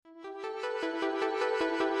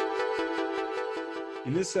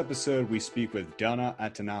In this episode, we speak with Donna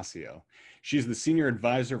Attanasio. She's the Senior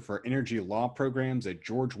Advisor for Energy Law Programs at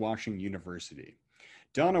George Washington University.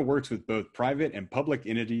 Donna works with both private and public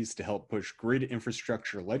entities to help push grid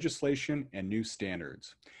infrastructure legislation and new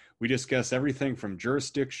standards. We discuss everything from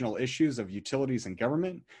jurisdictional issues of utilities and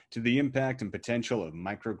government to the impact and potential of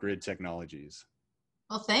microgrid technologies.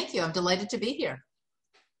 Well, thank you. I'm delighted to be here.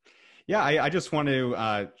 Yeah, I just want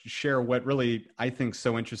to share what really I think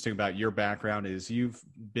so interesting about your background is you've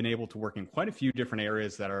been able to work in quite a few different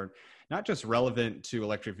areas that are not just relevant to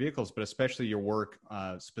electric vehicles, but especially your work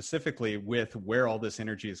specifically with where all this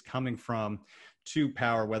energy is coming from to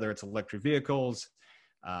power, whether it's electric vehicles,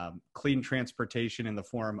 clean transportation in the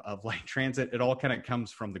form of light transit. It all kind of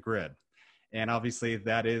comes from the grid. And obviously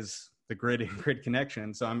that is the grid and grid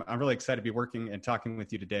connection. So I'm really excited to be working and talking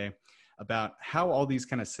with you today about how all these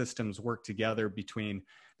kind of systems work together between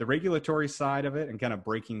the regulatory side of it and kind of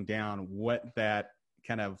breaking down what that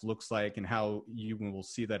kind of looks like and how you will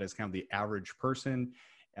see that as kind of the average person,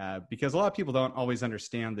 because a lot of people don't always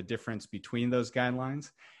understand the difference between those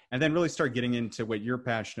guidelines, and then really start getting into what you're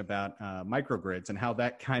passionate about, microgrids, and how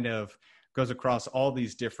that kind of goes across all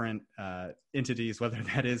these different entities, whether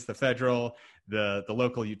that is the federal, the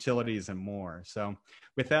local utilities, and more. So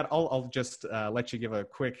with that, I'll just let you give a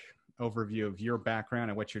quick overview of your background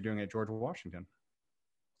and what you're doing at George Washington.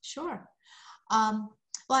 Sure. Well,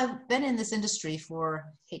 I've been in this industry for,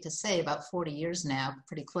 hate to say, about 40 years now,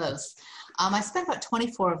 pretty close. I spent about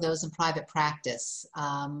 24 of those in private practice.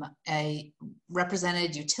 I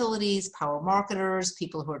represented utilities, power marketers,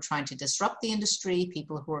 people who are trying to disrupt the industry,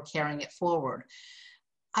 people who are carrying it forward.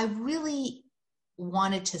 I really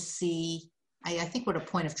wanted to see, I think we're at a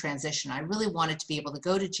point of transition. I really wanted to be able to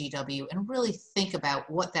go to GW and really think about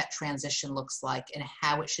what that transition looks like and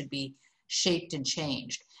how it should be shaped and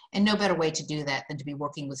changed. And no better way to do that than to be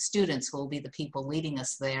working with students who will be the people leading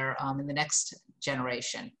us there in the next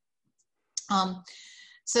generation.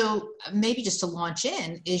 So maybe just to launch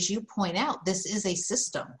in, as you point out, this is a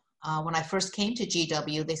system. When I first came to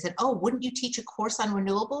GW, they said, oh, wouldn't you teach a course on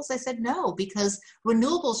renewables? I said, no, because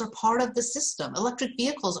renewables are part of the system. Electric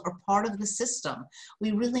vehicles are part of the system.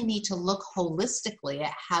 We really need to look holistically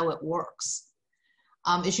at how it works.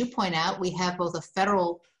 As you point out, we have both a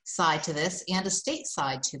federal side to this and a state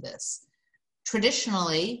side to this.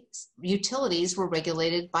 Traditionally, utilities were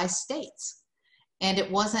regulated by states. And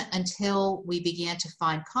it wasn't until we began to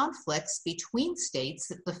find conflicts between states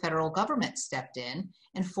that the federal government stepped in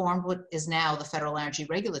and formed what is now the Federal Energy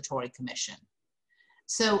Regulatory Commission.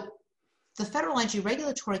 So the Federal Energy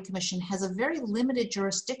Regulatory Commission has a very limited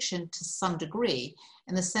jurisdiction to some degree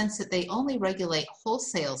in the sense that they only regulate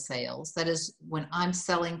wholesale sales, that is when I'm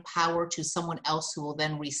selling power to someone else who will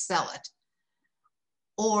then resell it,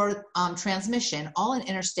 or transmission, all in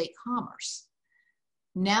interstate commerce.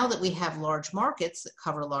 Now that we have large markets that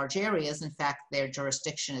cover large areas, in fact, their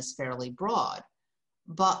jurisdiction is fairly broad,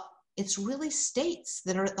 but it's really states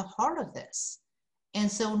that are at the heart of this.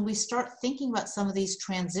 And so when we start thinking about some of these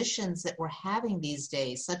transitions that we're having these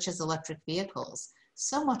days, such as electric vehicles,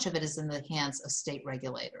 so much of it is in the hands of state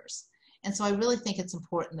regulators. And so I really think it's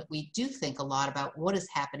important that we do think a lot about what is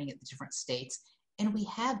happening at the different states, and we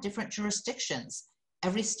have different jurisdictions.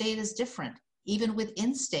 Every state is different. Even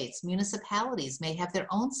within states, municipalities may have their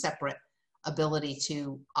own separate ability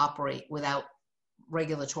to operate without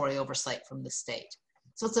regulatory oversight from the state.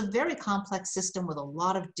 So it's a very complex system with a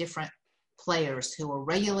lot of different players who are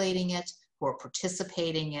regulating it, who are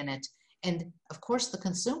participating in it. And of course, the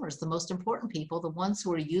consumers, the most important people, the ones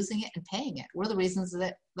who are using it and paying it. We're the reasons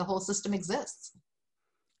that the whole system exists.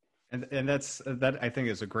 And that I think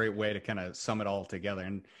is a great way to kind of sum it all together.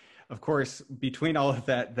 And of course, between all of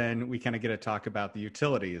that, then we kind of get to talk about the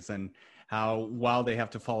utilities and how while they have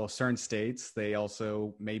to follow certain states, they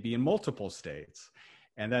also may be in multiple states.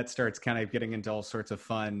 And that starts kind of getting into all sorts of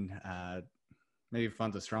fun, maybe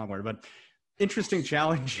fun's a strong word, but interesting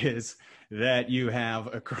challenges that you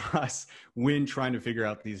have across when trying to figure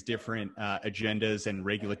out these different agendas and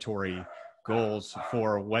regulatory goals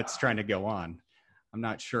for what's trying to go on. I'm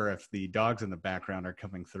not sure if the dogs in the background are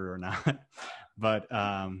coming through or not, but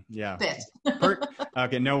yeah.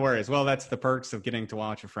 Okay, no worries. Well, that's the perks of getting to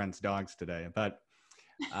watch a friend's dogs today. But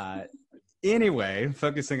anyway,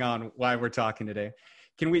 focusing on why we're talking today,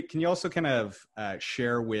 can you also kind of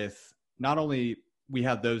share with not only we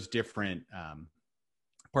have those different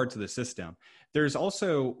parts of the system, there's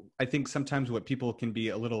also, I think sometimes what people can be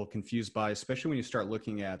a little confused by, especially when you start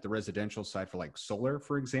looking at the residential side for like solar,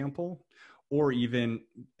 for example, or even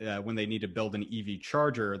when they need to build an EV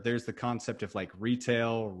charger, there's the concept of like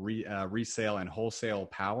retail, resale, and wholesale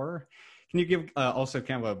power. Can you give also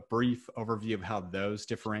kind of a brief overview of how those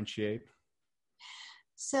differentiate?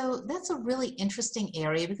 So that's a really interesting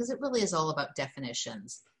area because it really is all about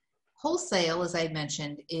definitions. Wholesale, as I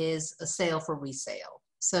mentioned, is a sale for resale.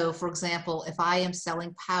 So for example, if I am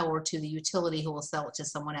selling power to the utility who will sell it to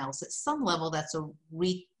someone else, at some level that's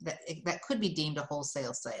that could be deemed a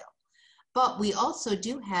wholesale sale. But we also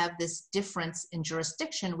do have this difference in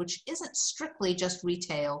jurisdiction, which isn't strictly just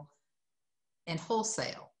retail and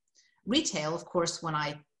wholesale. Retail, of course, when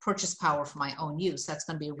I purchase power for my own use, that's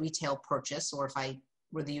going to be a retail purchase, or if I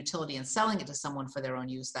were the utility and selling it to someone for their own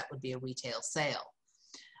use, that would be a retail sale.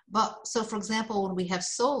 But so for example, when we have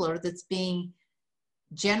solar that's being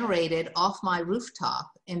generated off my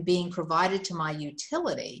rooftop and being provided to my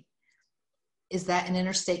utility, is that an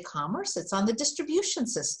interstate commerce? It's on the distribution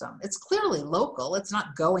system. It's clearly local. It's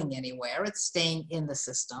not going anywhere. It's staying in the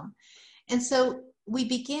system. And so we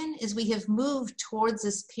begin as we have moved towards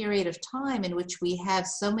this period of time in which we have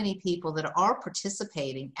so many people that are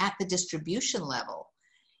participating at the distribution level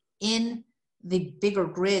in the bigger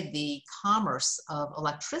grid, the commerce of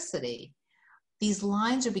electricity. These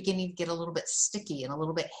lines are beginning to get a little bit sticky and a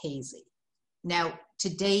little bit hazy. Now, to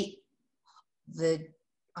date, the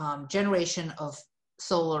generation of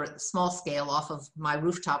solar at the small scale off of my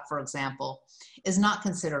rooftop, for example, is not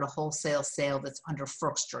considered a wholesale sale that's under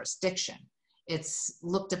FERC's jurisdiction. It's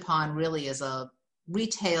looked upon really as a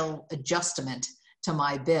retail adjustment to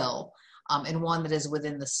my bill, and one that is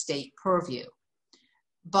within the state purview.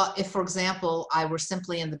 But if, for example, I were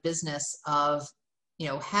simply in the business of,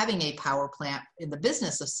 having a power plant in the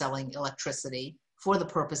business of selling electricity for the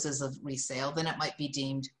purposes of resale, then it might be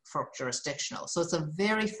deemed FERC jurisdictional. So it's a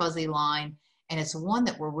very fuzzy line, and it's one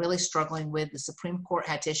that we're really struggling with. The Supreme Court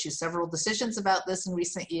had to issue several decisions about this in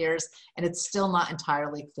recent years, and it's still not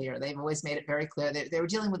entirely clear. They've always made it very clear. They were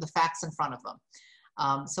dealing with the facts in front of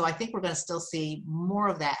them. So I think we're going to still see more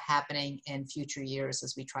of that happening in future years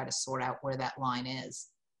as we try to sort out where that line is.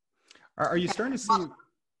 Are you starting to see?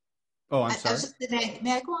 Oh, I'm sorry.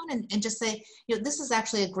 May I go on and just say, this is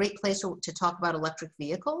actually a great place to talk about electric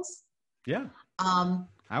vehicles. Yeah.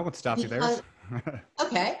 I won't stop you there.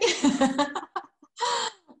 Okay.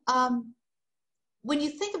 When you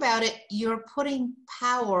think about it, you're putting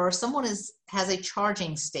power, someone has a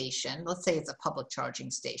charging station. Let's say it's a public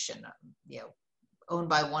charging station, owned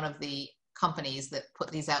by one of the companies that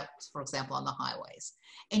put these out, for example, on the highways.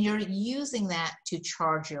 And you're using that to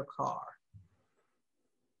charge your car.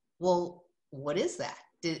 Well, what is that?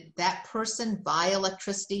 Did that person buy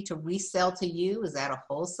electricity to resell to you? Is that a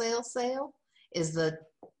wholesale sale? Is the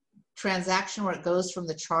transaction where it goes from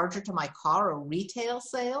the charger to my car a retail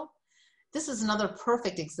sale? This is another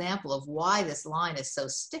perfect example of why this line is so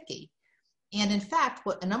sticky. And in fact,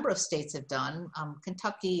 what a number of states have done,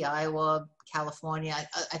 Kentucky, Iowa, California,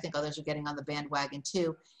 I think others are getting on the bandwagon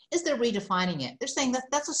too, is they're redefining it. They're saying that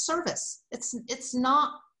that's a service. It's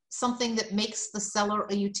not something that makes the seller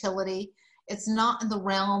a utility. It's not in the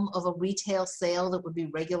realm of a retail sale that would be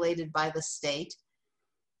regulated by the state.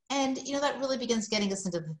 And that really begins getting us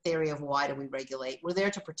into the theory of why do we regulate? We're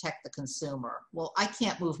there to protect the consumer. Well, I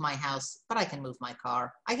can't move my house, but I can move my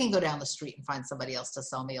car. I can go down the street and find somebody else to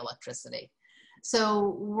sell me electricity.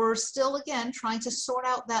 So we're still, again, trying to sort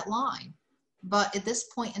out that line. But at this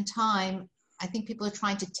point in time, I think people are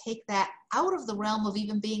trying to take that out of the realm of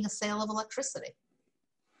even being a sale of electricity.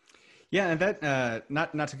 Yeah, and that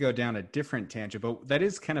not to go down a different tangent, but that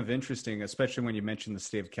is kind of interesting, especially when you mention the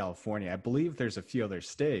state of California. I believe there's a few other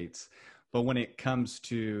states, but when it comes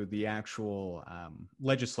to the actual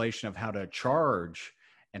legislation of how to charge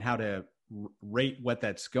and how to rate what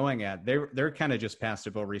that's going at, they're kind of just passed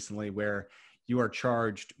a bill recently where you are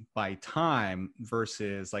charged by time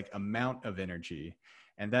versus like amount of energy,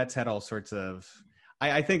 and that's had all sorts of.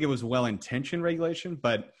 I think it was well-intentioned regulation,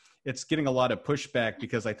 but it's getting a lot of pushback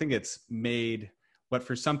because I think it's made what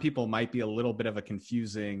for some people might be a little bit of a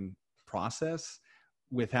confusing process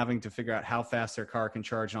with having to figure out how fast their car can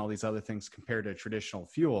charge and all these other things compared to traditional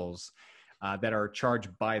fuels that are charged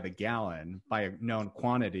by the gallon by a known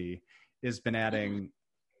quantity has been adding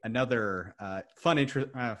another fun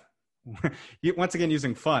interest. Once again,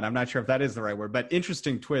 using fun, I'm not sure if that is the right word, but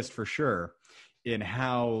interesting twist for sure in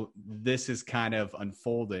how this is kind of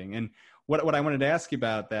unfolding. And what I wanted to ask you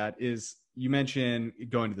about that is you mentioned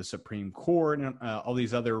going to the Supreme Court and all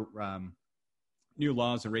these other new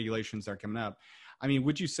laws and regulations that are coming up. I mean,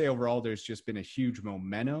 would you say overall there's just been a huge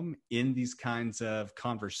momentum in these kinds of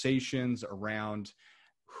conversations around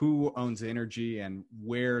who owns energy and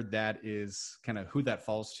where that is kind of who that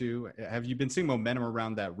falls to? Have you been seeing momentum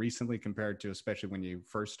around that recently compared to especially when you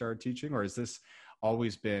first started teaching, or has this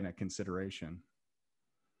always been a consideration?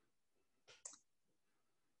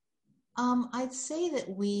 I'd say that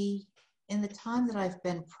in the time that I've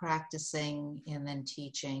been practicing and then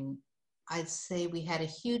teaching, I'd say we had a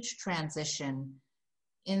huge transition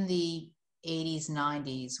in the 80s,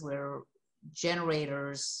 90s, where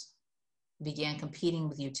generators began competing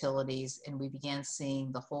with utilities, and we began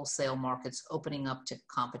seeing the wholesale markets opening up to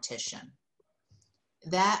competition.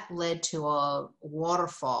 That led to a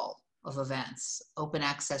waterfall of events: open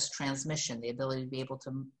access transmission, the ability to be able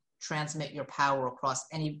to transmit your power across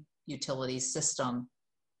any utility system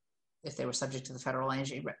if they were subject to the Federal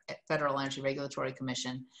Energy Regulatory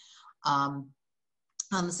Commission, on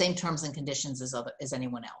the same terms and conditions as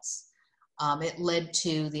anyone else. It led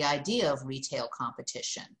to the idea of retail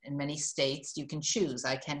competition. In many states, you can choose.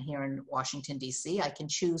 I can here in Washington, D.C., I can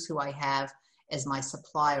choose who I have as my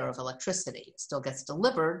supplier of electricity. It still gets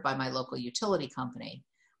delivered by my local utility company,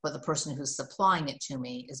 but the person who's supplying it to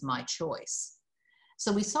me is my choice.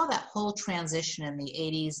 So we saw that whole transition in the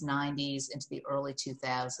 80s, 90s, into the early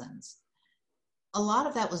 2000s. A lot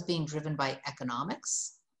of that was being driven by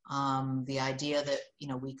economics. The idea that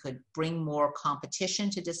we could bring more competition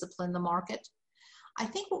to discipline the market. I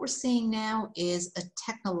think what we're seeing now is a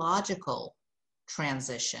technological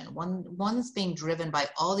transition, one that's being driven by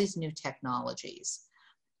all these new technologies.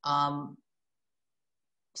 Some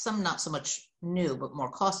not so much new, but more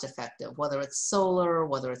cost effective, whether it's solar,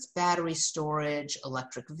 whether it's battery storage,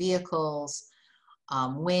 electric vehicles,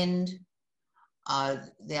 wind,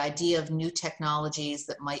 the idea of new technologies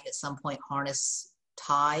that might at some point harness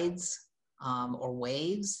tides or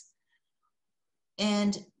waves.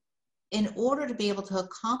 And in order to be able to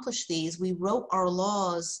accomplish these, we wrote our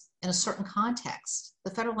laws in a certain context.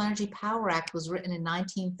 The Federal Energy Power Act was written in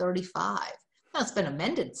 1935. Now it's been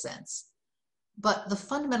amended since, but the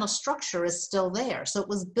fundamental structure is still there. So it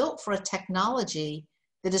was built for a technology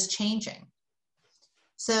that is changing.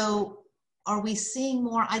 So are we seeing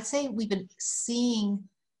more? I'd say we've been seeing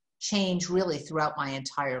change really throughout my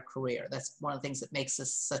entire career. That's one of the things that makes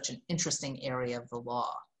this such an interesting area of the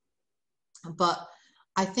law. But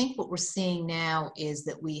I think what we're seeing now is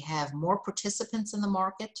that we have more participants in the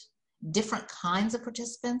market, different kinds of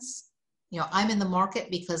participants. I'm in the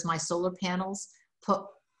market because my solar panels put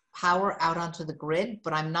power out onto the grid,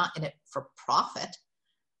 but I'm not in it for profit.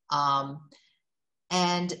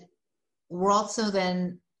 And we're also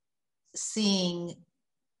then seeing,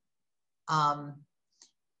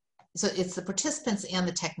 so it's the participants and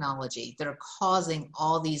the technology that are causing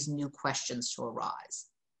all these new questions to arise.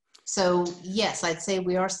 So yes, I'd say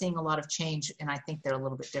we are seeing a lot of change, and I think they're a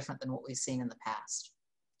little bit different than what we've seen in the past.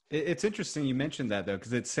 It's interesting you mentioned that, though,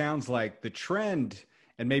 because it sounds like the trend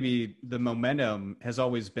and maybe the momentum has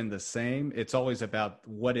always been the same. It's always about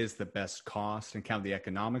what is the best cost and kind of the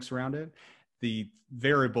economics around it. The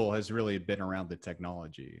variable has really been around the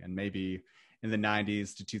technology, and maybe in the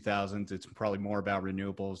 90s to 2000s, it's probably more about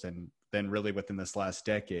renewables, and then really within this last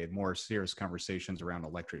decade, more serious conversations around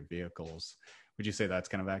electric vehicles. Would you say that's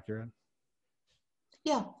kind of accurate?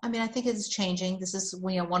 Yeah, I mean, I think it's changing. This is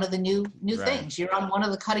one of the new Right. things. You're on one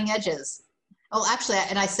of the cutting edges. Oh, actually,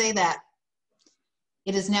 and I say that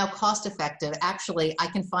it is now cost effective. Actually, I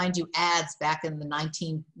can find you ads back in the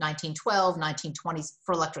 1912, 1920s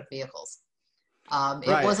for electric vehicles.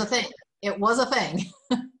 It was a thing. It was a thing.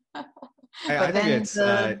 I think it's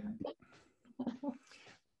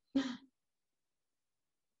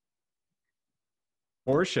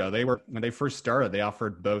Porsche. When they first started, they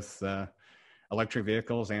offered both electric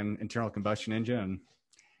vehicles and internal combustion engine.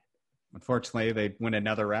 Unfortunately, they went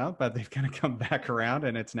another route, but they've kind of come back around,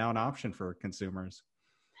 and it's now an option for consumers.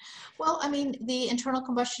 Well, I mean, the internal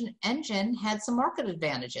combustion engine had some market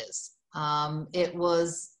advantages. It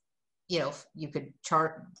was, you could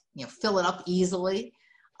fill it up easily.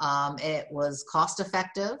 It was cost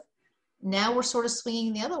effective. Now we're sort of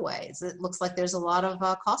swinging the other ways. It looks like there's a lot of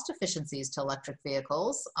cost efficiencies to electric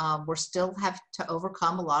vehicles. We're still have to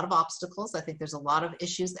overcome a lot of obstacles. I think there's a lot of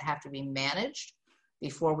issues that have to be managed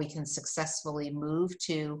before we can successfully move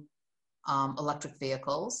to electric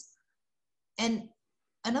vehicles. And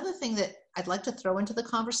another thing that I'd like to throw into the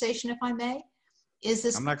conversation, if I may, is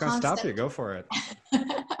this I'm not going to stop you. Go for it.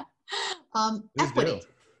 Equity.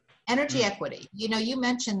 Energy equity. You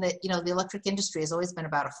mentioned that, the electric industry has always been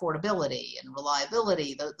about affordability and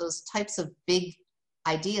reliability, those types of big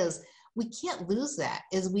ideas. We can't lose that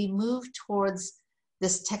as we move towards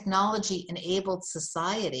this technology-enabled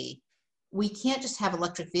society. We can't just have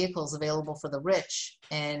electric vehicles available for the rich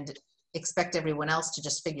and expect everyone else to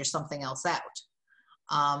just figure something else out.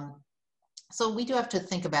 So we do have to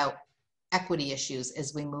think about equity issues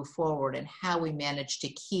as we move forward and how we manage to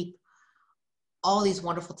keep all these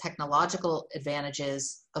wonderful technological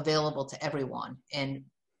advantages available to everyone and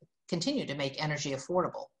continue to make energy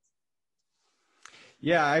affordable.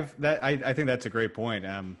 Yeah, I think that's a great point.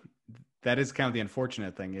 That is kind of the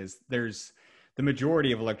unfortunate thing is there's the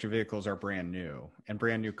majority of electric vehicles are brand new, and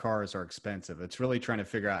brand new cars are expensive. It's really trying to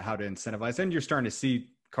figure out how to incentivize, and you're starting to see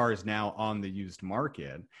cars now on the used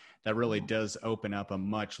market that really does open up a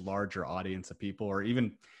much larger audience of people, or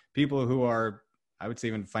even people who are, I would say,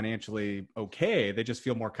 even financially okay. They just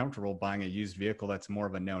feel more comfortable buying a used vehicle that's more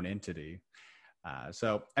of a known entity.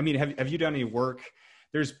 So, I mean, have you done any work?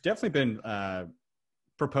 There's definitely been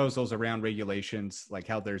proposals around regulations, like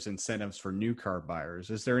how there's incentives for new car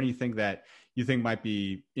buyers. Is there anything that you think might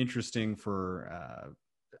be interesting for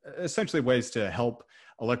essentially ways to help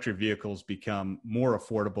electric vehicles become more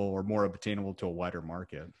affordable or more obtainable to a wider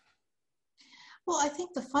market? Well, I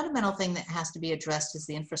think the fundamental thing that has to be addressed is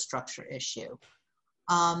the infrastructure issue.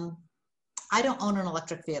 Um, I don't own an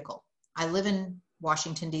electric vehicle. I live in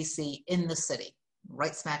Washington, D.C., in the city,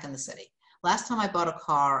 right smack in the city. Last time I bought a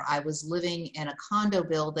car, I was living in a condo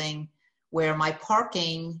building where my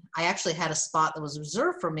parking, I actually had a spot that was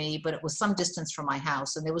reserved for me, but it was some distance from my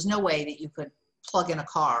house, and there was no way that you could plug in a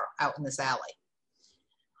car out in this alley.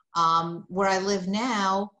 Where I live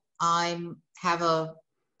now, I have a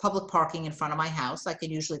public parking in front of my house. I can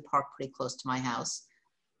usually park pretty close to my house,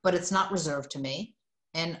 but it's not reserved to me,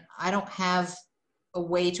 and I don't have a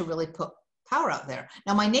way to really put power out there.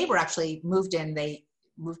 Now, my neighbor actually moved in. They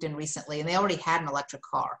moved in recently, and they already had an electric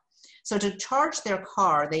car. So to charge their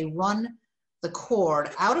car, they run the cord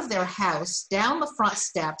out of their house, down the front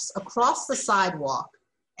steps, across the sidewalk,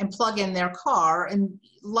 and plug in their car. And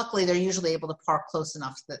luckily, they're usually able to park close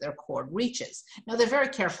enough that their cord reaches. Now, they're very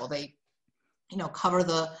careful. They, cover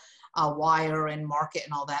the wire and mark it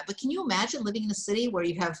and all that. But can you imagine living in a city where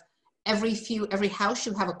you have every house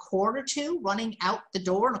you have a cord or two running out the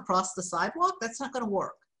door and across the sidewalk? That's not going to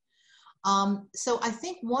work. So I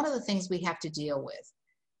think one of the things we have to deal with,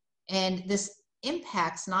 and this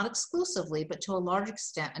impacts not exclusively, but to a large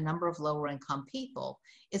extent, a number of lower income people,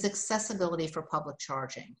 is accessibility for public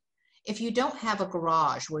charging. If you don't have a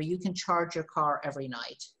garage where you can charge your car every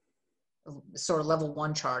night, sort of level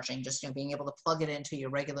 1 charging, just being able to plug it into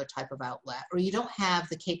your regular type of outlet, or you don't have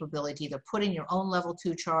the capability to either put in your own level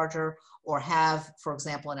 2 charger or have, for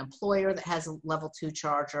example, an employer that has a level 2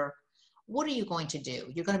 charger, what are you going to do?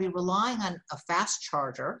 You're going to be relying on a fast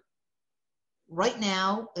charger. Right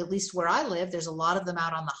now, at least where I live, there's a lot of them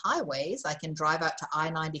out on the highways. I can drive out to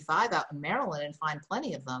I-95 out in Maryland and find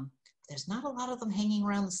plenty of them. There's not a lot of them hanging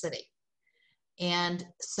around the city. And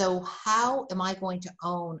so how am I going to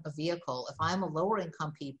own a vehicle if I'm a lower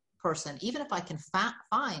income person, even if I can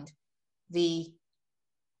find the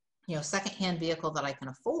secondhand vehicle that I can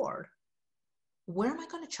afford, where am I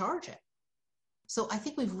going to charge it? So I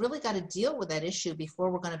think we've really got to deal with that issue before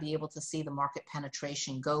we're going to be able to see the market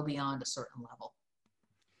penetration go beyond a certain level.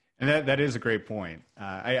 And that is a great point.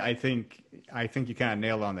 I think you kind of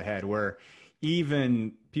nailed it on the head, where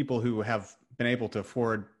even people who have been able to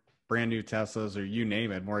afford brand new Teslas, or you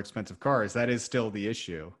name it, more expensive cars, that is still the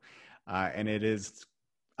issue. And it is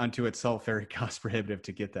unto itself very cost prohibitive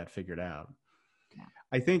to get that figured out. Yeah.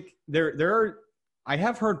 I think I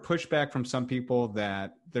have heard pushback from some people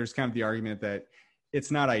that there's kind of the argument that it's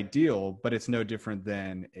not ideal, but it's no different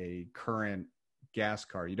than a current gas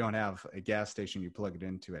car. You don't have a gas station you plug it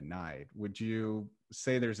into at night. Would you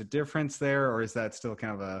say there's a difference there, or is that still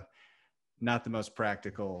kind of not the most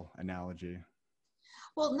practical analogy?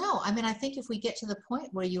 Well, no. I mean, I think if we get to the point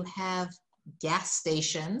where you have gas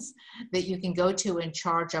stations that you can go to and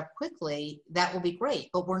charge up quickly, that will be great,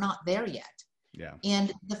 but we're not there yet. Yeah.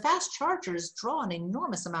 And the fast chargers draw an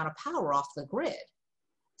enormous amount of power off the grid.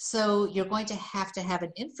 So you're going to have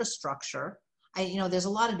an infrastructure. There's a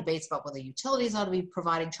lot of debates about whether utilities ought to be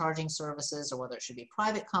providing charging services or whether it should be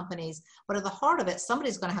private companies. But at the heart of it,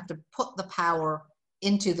 somebody's going to have to put the power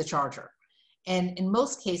into the charger. And in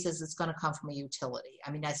most cases, it's going to come from a utility.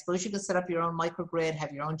 I mean, I suppose you could set up your own microgrid,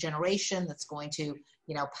 have your own generation that's going to,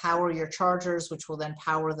 power your chargers, which will then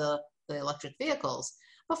power the electric vehicles.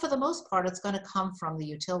 But for the most part, it's going to come from the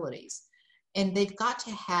utilities. And they've got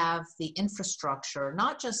to have the infrastructure,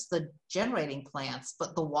 not just the generating plants,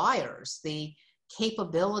 but the wires, the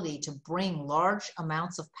capability to bring large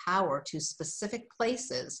amounts of power to specific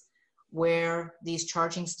places where these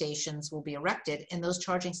charging stations will be erected. And those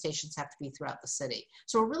charging stations have to be throughout the city.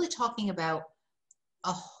 So we're really talking about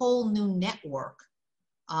a whole new network.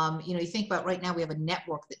 You think about right now, we have a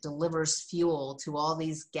network that delivers fuel to all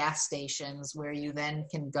these gas stations where you then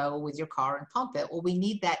can go with your car and pump it. Well, we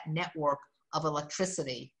need that network of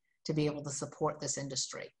electricity to be able to support this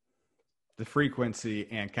industry. The frequency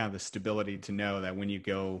and kind of the stability to know that when you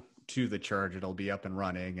go to the charge, it'll be up and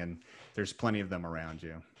running, and there's plenty of them around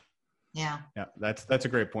you. Yeah. Yeah, that's a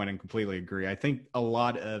great point and completely agree. I think a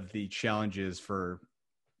lot of the challenges for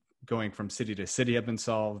going from city to city have been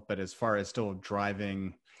solved, but as far as still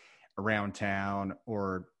driving around town,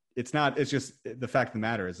 or it's just the fact of the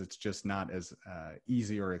matter is it's just not as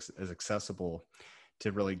easy or as accessible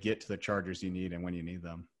to really get to the chargers you need and when you need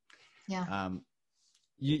them. Yeah.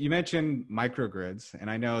 You mentioned microgrids, and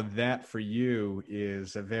I know that for you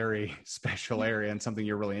is a very special area and something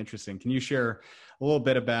you're really interested in. Can you share a little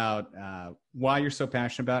bit about why you're so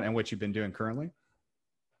passionate about it and what you've been doing currently?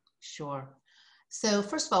 Sure. So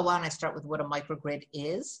first of all, why don't I start with what a microgrid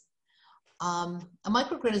is? A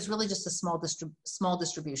microgrid is really just a small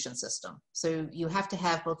distribution system. So you have to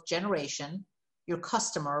have both generation, your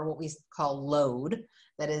customer, what we call load,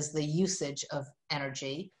 that is the usage of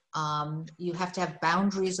energy. You have to have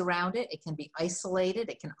boundaries around it. It can be isolated.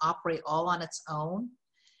 It can operate all on its own.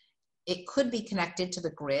 It could be connected to the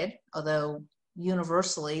grid, although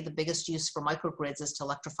universally the biggest use for microgrids is to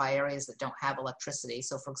electrify areas that don't have electricity.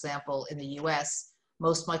 So for example, in the US,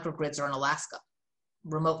 most microgrids are in Alaska,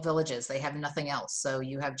 remote villages. They have nothing else. So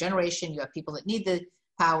you have generation, you have people that need the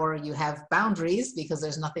power, you have boundaries because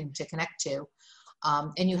there's nothing to connect to,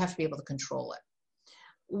 and you have to be able to control it.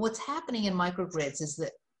 What's happening in microgrids is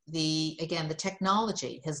that the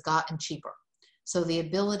technology has gotten cheaper. So the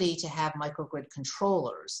ability to have microgrid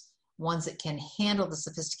controllers, ones that can handle the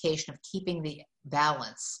sophistication of keeping the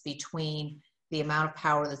balance between the amount of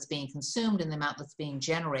power that's being consumed and the amount that's being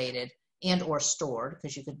generated and or stored,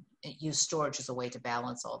 because you could use storage as a way to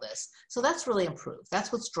balance all this. So that's really improved.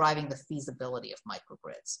 That's what's driving the feasibility of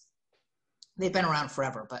microgrids. They've been around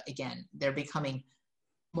forever, but again, they're becoming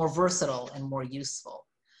more versatile and more useful.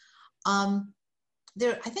 I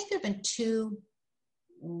think there have been two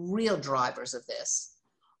real drivers of this.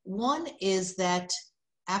 One is that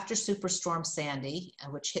after Superstorm Sandy,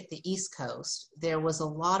 which hit the East Coast, there was a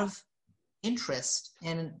lot of interest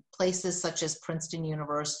in places such as Princeton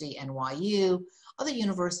University, NYU, other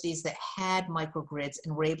universities that had microgrids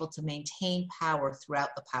and were able to maintain power throughout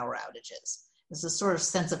the power outages. There's a sort of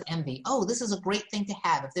sense of envy. Oh, this is a great thing to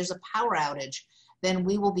have. If there's a power outage, then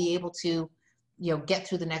we will be able to get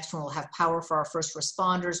through the next one. We'll have power for our first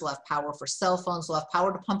responders. We'll have power for cell phones. We'll have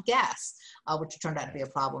power to pump gas, which turned out to be a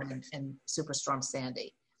problem in Superstorm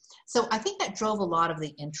Sandy. So I think that drove a lot of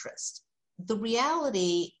the interest. The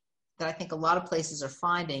reality that I think a lot of places are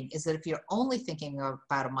finding is that if you're only thinking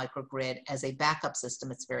about a microgrid as a backup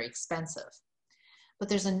system, it's very expensive. But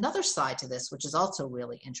there's another side to this, which is also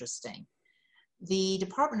really interesting. The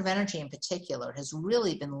Department of Energy in particular has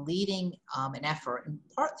really been leading an effort, in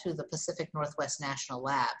part through the Pacific Northwest National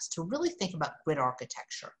Labs, to really think about grid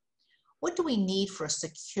architecture. What do we need for a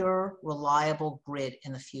secure, reliable grid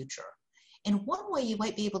in the future? And one way you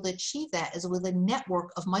might be able to achieve that is with a network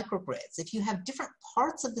of microgrids. If you have different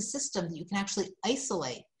parts of the system that you can actually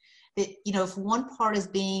isolate, that, if one part is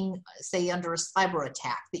being, say, under a cyber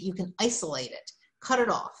attack, that you can isolate it, cut it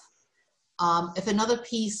off. If another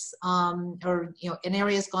piece or an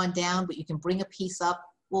area has gone down, but you can bring a piece up,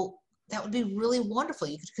 well, that would be really wonderful.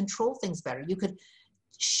 You could control things better. You could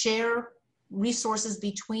share resources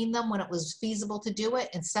between them when it was feasible to do it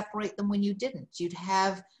and separate them when you didn't.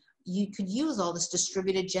 You could use all this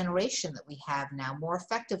distributed generation that we have now more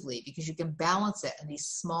effectively because you can balance it in these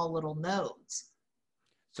small little nodes.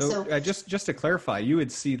 So just to clarify, you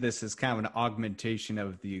would see this as kind of an augmentation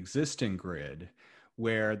of the existing grid,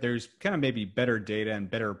 where there's kind of maybe better data and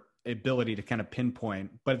better ability to kind of pinpoint,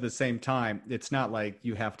 but at the same time, it's not like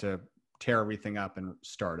you have to tear everything up and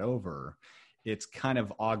start over. It's kind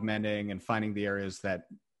of augmenting and finding the areas that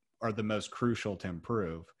are the most crucial to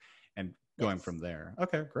improve and going from there.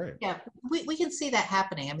 Okay, great. Yeah, we can see that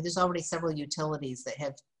happening. I mean, there's already several utilities that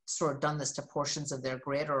have sort of done this to portions of their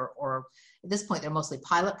grid, or at this point, they're mostly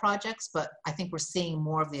pilot projects, but I think we're seeing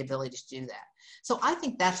more of the ability to do that. So I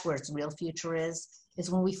think that's where its real future is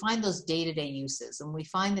when we find those day-to-day uses and we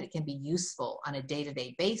find that it can be useful on a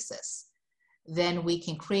day-to-day basis, then we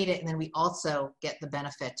can create it, and then we also get the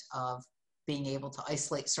benefit of being able to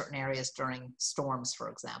isolate certain areas during storms, for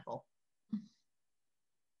example.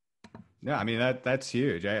 Yeah, I mean, that's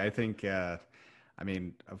huge. I think,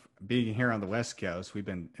 being here on the West Coast, we've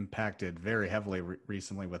been impacted very heavily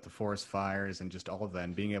recently with the forest fires and just all of that,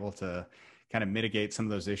 and being able to kind of mitigate some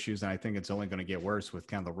of those issues. And I think it's only going to get worse with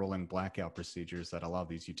kind of the rolling blackout procedures that a lot of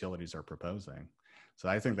these utilities are proposing. So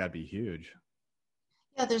I think that'd be huge.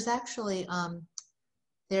 Yeah, there's actually,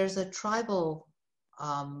 there's a tribal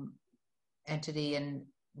entity in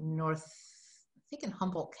in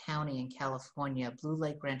Humboldt County in California, Blue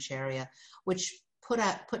Lake Ranch area, which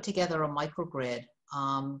put together a microgrid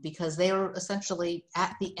because they are essentially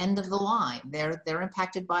at the end of the line. They're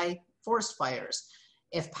impacted by forest fires.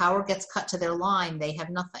 If power gets cut to their line, they have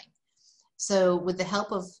nothing. So with the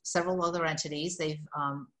help of several other entities, they've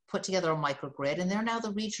put together a microgrid, and they're now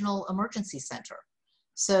the regional emergency center.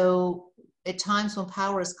 So at times when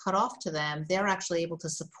power is cut off to them, they're actually able to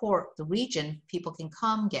support the region. People can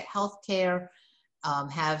come, get health care,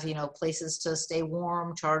 have places to stay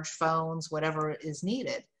warm, charge phones, whatever is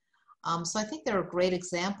needed. So I think they're a great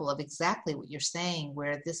example of exactly what you're saying,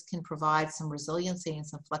 where this can provide some resiliency and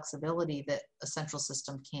some flexibility that a central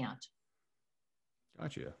system can't.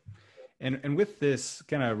 Gotcha. And with this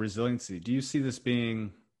kind of resiliency, do you see this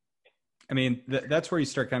being, I mean, that's where you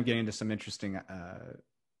start kind of getting into some interesting,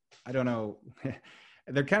 I don't know,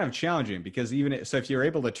 they're kind of challenging, because so if you're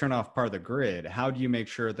able to turn off part of the grid, how do you make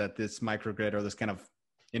sure that this microgrid, or this kind of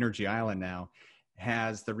energy island now,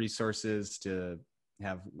 has the resources to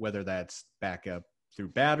have, whether that's backup through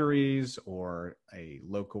batteries or a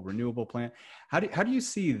local renewable plant? How do you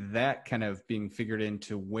see that kind of being figured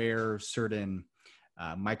into where certain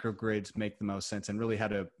microgrids make the most sense, and really how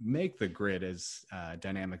to make the grid as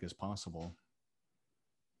dynamic as possible?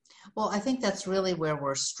 Well, I think that's really where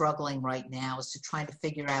we're struggling right now, is to try to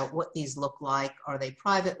figure out what these look like. Are they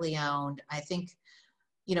privately owned? I think,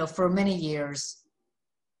 for many years,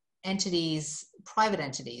 private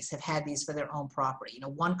entities have had these for their own property.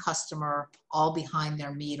 One customer, all behind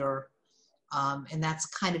their meter, and that's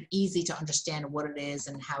kind of easy to understand what it is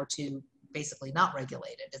and how to basically not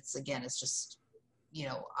regulate it. It's just,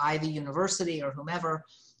 I, the university or whomever,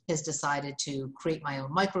 has decided to create my own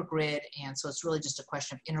microgrid. And so it's really just a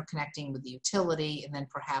question of interconnecting with the utility, and then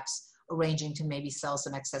perhaps arranging to maybe sell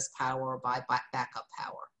some excess power or buy backup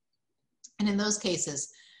power. And in those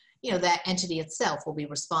cases, that entity itself will be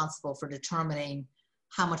responsible for determining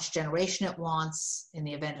how much generation it wants. In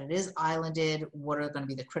the event it is islanded, what are going to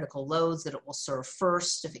be the critical loads that it will serve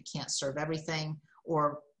first if it can't serve everything,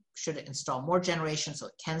 or should it install more generation so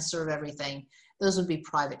it can serve everything? Those would be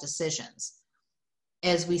private decisions.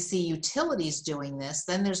 As we see utilities doing this,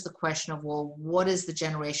 then there's the question of, well, what is the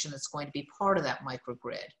generation that's going to be part of that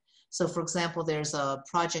microgrid? So for example, there's a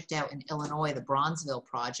project out in Illinois, the Bronzeville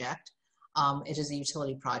project. It is a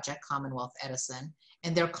utility project, Commonwealth Edison,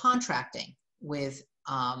 and they're contracting with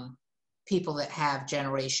people that have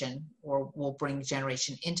generation or will bring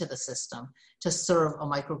generation into the system to serve a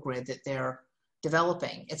microgrid that they're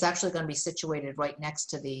developing. It's actually going to be situated right next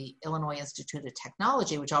to the Illinois Institute of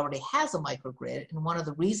Technology, which already has a microgrid. And one of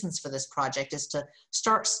the reasons for this project is to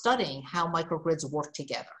start studying how microgrids work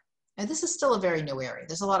together. And this is still a very new area.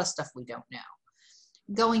 There's a lot of stuff we don't know.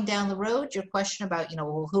 Going down the road, your question about,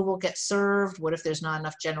 who will get served? What if there's not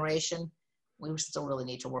enough generation? We still really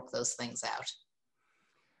need to work those things out.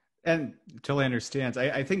 And totally understands.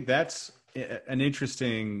 I think that's an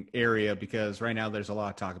interesting area, because right now there's a lot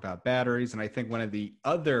of talk about batteries. And I think one of the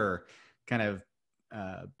other kind of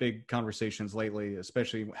big conversations lately,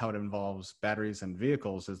 especially how it involves batteries and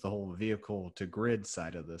vehicles, is the whole vehicle to grid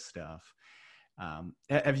side of this stuff.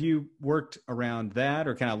 Have you worked around that,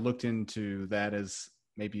 or kind of looked into that as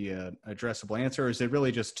maybe a addressable answer? Or is it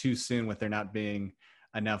really just too soon with there not being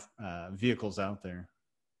enough vehicles out there?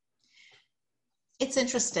 It's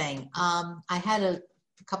interesting. I had a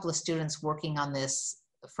couple of students working on this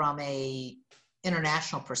from a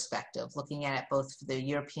international perspective, looking at it both for the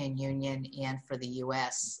European Union and for the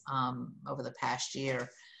US over the past year.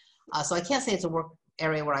 So I can't say it's a work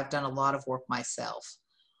area where I've done a lot of work myself.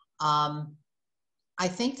 I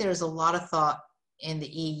think there's a lot of thought in the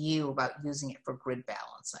EU about using it for grid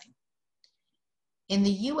balancing. In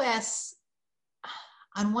the US,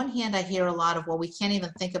 on one hand, I hear a lot of, well, we can't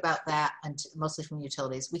even think about that, until, mostly from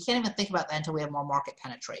utilities, we can't even think about that until we have more market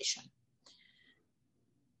penetration.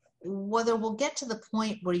 Whether we'll get to the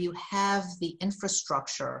point where you have the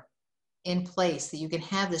infrastructure in place that you can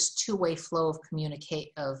have this two-way flow of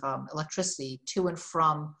electricity to and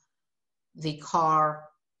from the car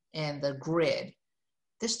and the grid,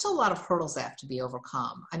 there's still a lot of hurdles that have to be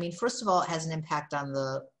overcome. I mean, first of all, it has an impact on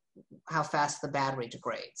how fast the battery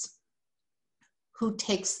degrades. Who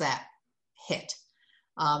takes that hit?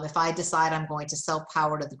 If I decide I'm going to sell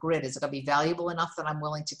power to the grid, is it going to be valuable enough that I'm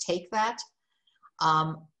willing to take that?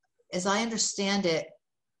 As I understand it,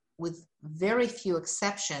 with very few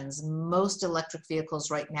exceptions, most electric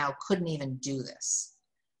vehicles right now couldn't even do this.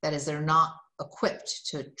 That is, they're not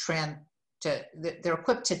equipped they're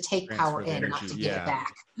equipped to take power in, not to give it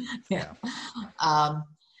back. Yeah.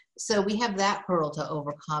 So we have that hurdle to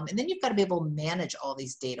overcome. And then you've got to be able to manage all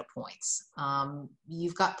these data points.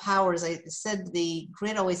 You've got power, as I said, the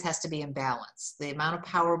grid always has to be in balance. The amount of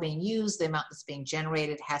power being used, the amount that's being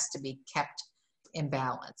generated has to be kept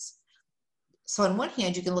imbalance. So on one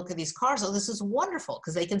hand, you can look at these cars, oh, this is wonderful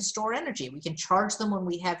because they can store energy. We can charge them when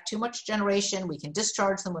we have too much generation. We can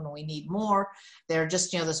discharge them when we need more. They're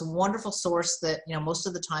just, this wonderful source that, most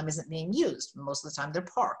of the time isn't being used. Most of the time they're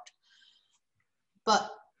parked. But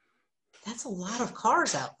that's a lot of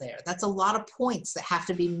cars out there. That's a lot of points that have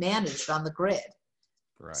to be managed on the grid.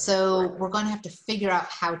 Right. So we're going to have to figure out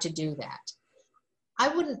how to do that. I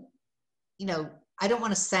wouldn't, I don't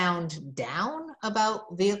want to sound down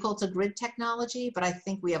about vehicle to grid technology, but I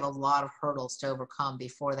think we have a lot of hurdles to overcome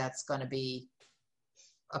before that's going to be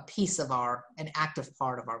a piece of an active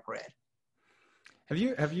part of our grid. Have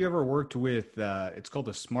you ever worked with, it's called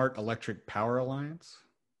the Smart Electric Power Alliance?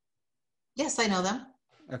 Yes, I know them.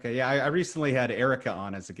 Okay. Yeah. I recently had Erica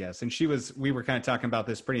on as a guest, and we were kind of talking about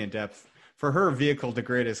this pretty in depth. For her, vehicle to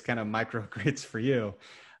grid is kind of microgrids for you.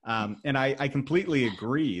 And I completely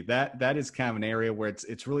agree that is kind of an area where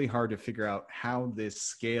it's really hard to figure out how this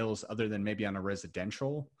scales other than maybe on a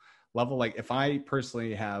residential level. Like if I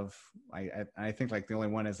personally have, I think like the only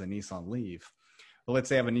one is a Nissan Leaf. But let's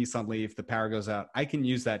say I have a Nissan Leaf, the power goes out. I can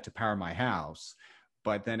use that to power my house.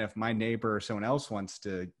 But then if my neighbor or someone else wants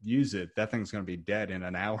to use it, that thing's going to be dead in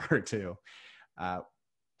an hour or two.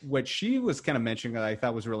 What she was kind of mentioning that I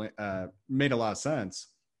thought was really made a lot of sense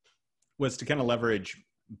was to kind of leverage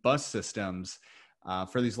bus systems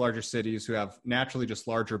for these larger cities who have naturally just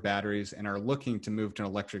larger batteries and are looking to move to an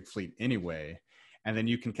electric fleet anyway. And then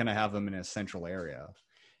you can kind of have them in a central area.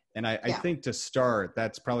 And I think to start,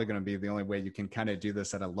 that's probably going to be the only way you can kind of do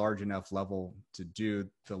this at a large enough level to do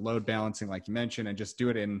the load balancing, like you mentioned, and just do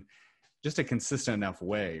it in just a consistent enough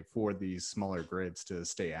way for these smaller grids to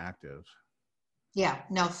stay active. Yeah.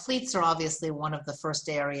 Now, fleets are obviously one of the first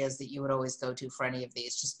areas that you would always go to for any of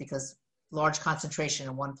these, just because large concentration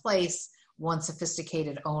in one place, one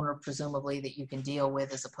sophisticated owner, presumably, that you can deal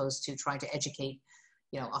with, as opposed to trying to educate,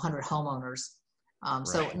 100 homeowners. Right.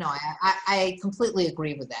 So no, I completely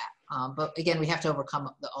agree with that. But again, we have to overcome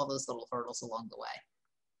all those little hurdles along the way.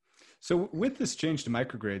 So with this change to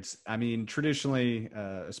microgrids, I mean, traditionally,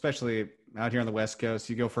 especially out here on the West Coast,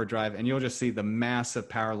 you go for a drive and you'll just see the massive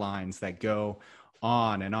power lines that go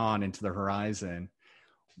on and on into the horizon.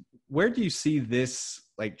 Where do you see this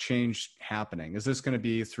like change happening? Is this going to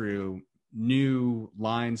be through new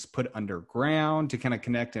lines put underground to kind of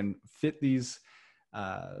connect and fit these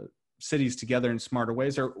cities together in smarter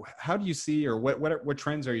ways? Or how do you see, or what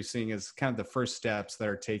trends are you seeing as kind of the first steps that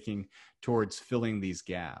are taking towards filling these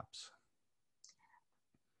gaps?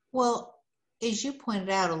 Well, as you pointed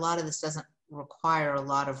out, a lot of this doesn't require a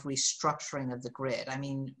lot of restructuring of the grid. I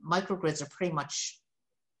mean, microgrids are pretty much,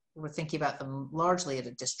 we're thinking about them largely at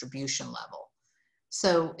a distribution level.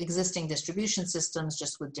 So existing distribution systems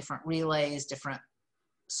just with different relays, different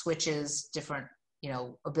switches, different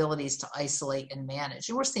abilities to isolate and manage.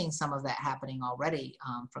 And we're seeing some of that happening already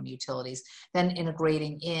from utilities, then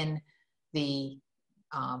integrating in the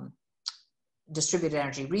distributed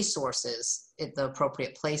energy resources at the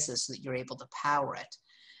appropriate places so that you're able to power it.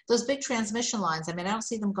 Those big transmission lines, I mean, I don't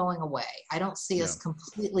see them going away. I don't see us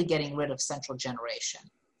completely getting rid of central generation.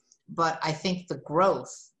 But I think the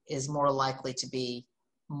growth is more likely to be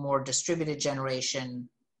more distributed generation,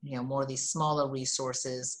 more of these smaller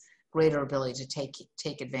resources, greater ability to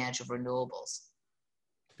take advantage of renewables.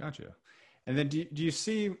 Gotcha. And then do you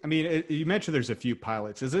see, I mean, you mentioned there's a few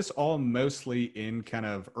pilots. Is this all mostly in kind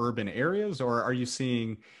of urban areas, or are you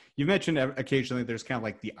seeing, you mentioned occasionally there's kind of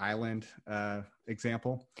like the island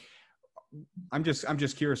example. I'm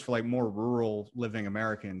just curious for like more rural living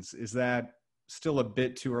Americans, is that still a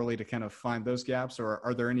bit too early to kind of find those gaps, or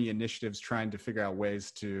are there any initiatives trying to figure out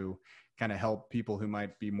ways to kind of help people who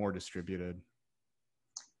might be more distributed?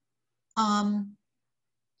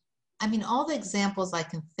 I mean, all the examples I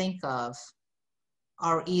can think of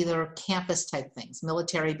are either campus type things,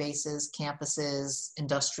 military bases, campuses,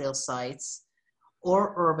 industrial sites,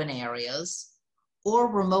 or urban areas,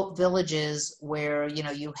 or remote villages where,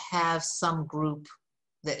 you have some group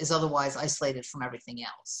that is otherwise isolated from everything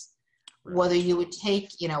else. Right. Whether you would take,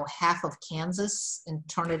 half of Kansas and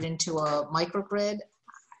turn it into a microgrid.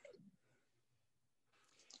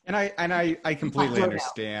 And I completely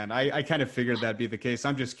understand. I kind of figured that'd be the case.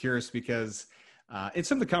 I'm just curious because in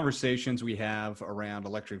some of the conversations we have around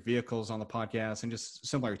electric vehicles on the podcast and just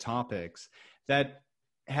similar topics, that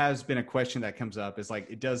has been a question that comes up, is like,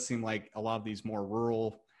 it does seem like a lot of these more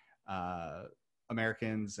rural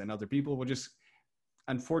Americans and other people will just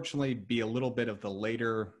unfortunately be a little bit of the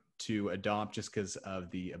later to adopt just because of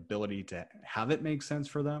the ability to have it make sense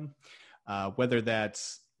for them. Whether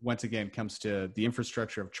that's, once again, comes to the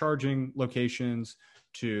infrastructure of charging locations,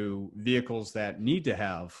 to vehicles that need to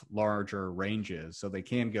have larger ranges so they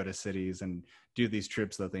can go to cities and do these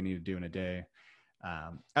trips that they need to do in a day.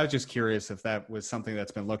 I was just curious if that was something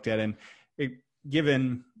that's been looked at, and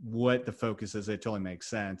given what the focus is, it totally makes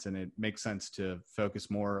sense. And it makes sense to focus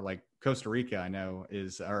more, like Costa Rica, I know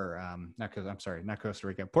not Costa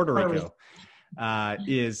Rica, Puerto Rico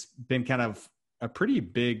is been kind of a pretty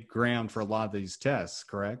big ground for a lot of these tests,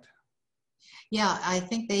 correct? Yeah, I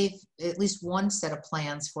think they've at least one set of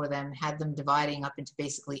plans for them, had them dividing up into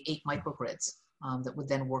basically 8 microgrids that would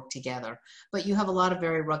then work together. But you have a lot of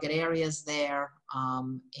very rugged areas there,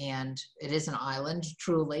 and it is an island,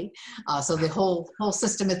 truly. So the whole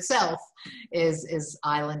system itself is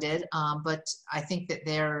islanded. But I think that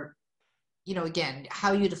they're, again,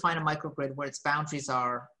 how you define a microgrid, where its boundaries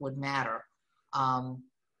are, would matter.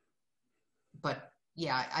 But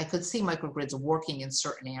yeah, I could see microgrids working in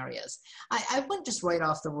certain areas. I wouldn't just write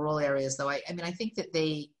off the rural areas, though. I mean, I think that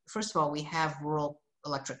first of all, we have rural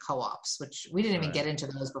electric co-ops, which we didn't even get into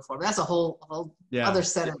those before. But that's a whole other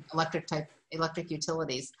set of electric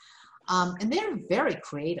utilities. And they're very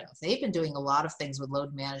creative. They've been doing a lot of things with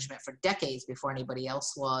load management for decades before anybody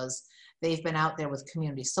else was. They've been out there with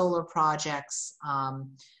community solar projects.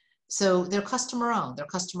 So they're customer owned, they're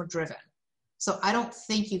customer driven. So I don't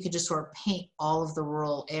think you could just sort of paint all of the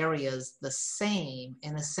rural areas the same,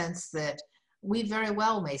 in the sense that we very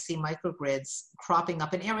well may see microgrids cropping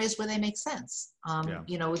up in areas where they make sense.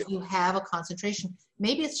 If you have a concentration,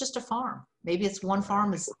 maybe it's just a farm. Maybe it's one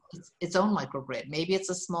farm is its own microgrid. Maybe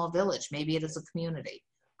it's a small village. Maybe it is a community.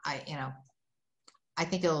 I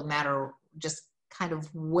think it'll matter just kind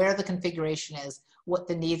of where the configuration is, what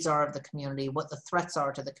the needs are of the community, what the threats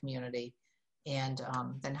are to the community, and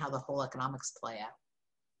then how the whole economics play out.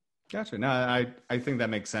 Gotcha. No, I think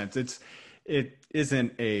that makes sense. It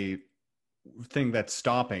isn't a thing that's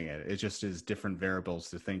stopping it. It just is different variables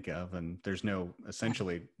to think of, and there's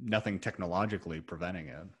essentially nothing technologically preventing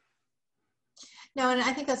it. No, and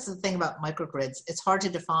I think that's the thing about microgrids. It's hard to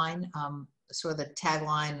define. Sort of the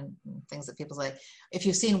tagline, things that people say, if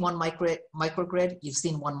you've seen one microgrid, you've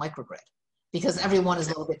seen one microgrid, because every one is a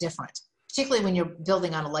little bit different. Particularly when you're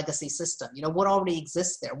building on a legacy system, what already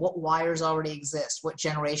exists there? What wires already exist? What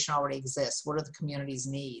generation already exists? What are the community's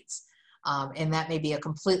needs? And that may be a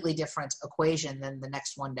completely different equation than the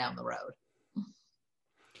next one down the road.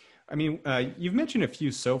 I mean, you've mentioned a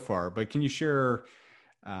few so far, but can you share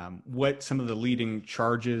what some of the leading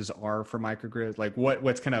charges are for microgrids? Like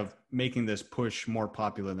what's kind of making this push more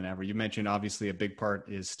popular than ever? You mentioned obviously a big part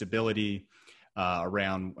is stability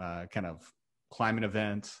around kind of climate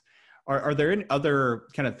events. Are there any other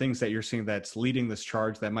kind of things that you're seeing that's leading this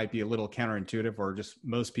charge that might be a little counterintuitive, or just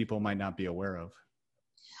most people might not be aware of?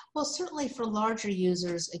 Well, certainly for larger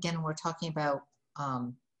users, again, we're talking about,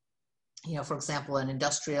 for example, an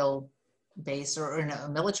industrial base or a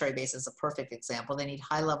military base is a perfect example. They need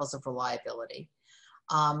high levels of reliability.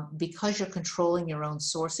 Because you're controlling your own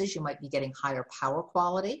sources, you might be getting higher power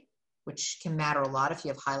quality, which can matter a lot if you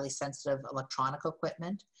have highly sensitive electronic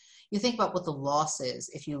equipment. You think about what the loss is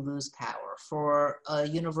if you lose power. For a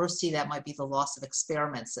university, that might be the loss of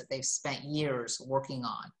experiments that they've spent years working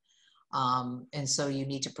on. And so you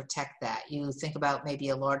need to protect that. You think about maybe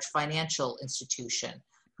a large financial institution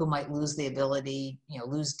who might lose the ability,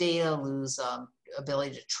 lose data, lose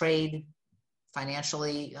ability to trade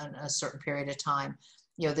financially in a certain period of time.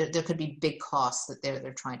 There could be big costs that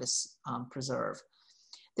they're trying to preserve.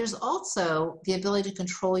 There's also the ability to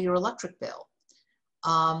control your electric bill.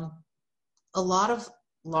 A lot of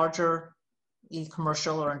larger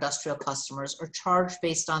commercial or industrial customers are charged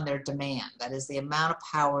based on their demand. That is the amount of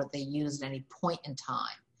power they use at any point in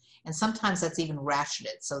time. And sometimes that's even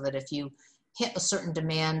ratcheted, so that if you hit a certain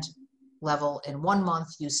demand level in 1 month,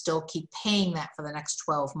 you still keep paying that for the next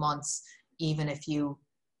 12 months, even if you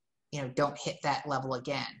don't hit that level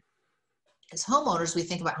again. As homeowners, we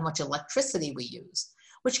think about how much electricity we use,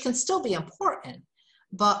 which can still be important,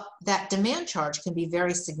 but that demand charge can be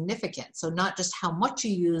very significant. So not just how much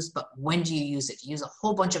you use, but when do you use it? You use a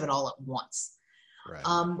whole bunch of it all at once. Right.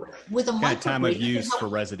 With a kind of time of use for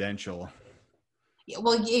residential.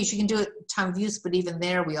 Well, yes, you can do it time of use, but even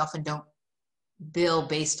there, we often don't bill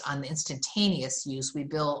based on the instantaneous use. We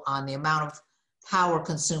bill on the amount of power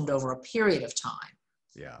consumed over a period of time.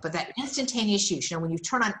 Yeah. But that instantaneous use, when you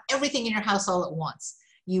turn on everything in your house all at once,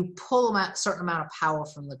 you pull a certain amount of power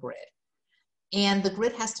from the grid. And the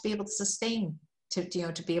grid has to be able to sustain to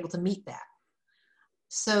be able to meet that.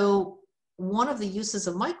 So one of the uses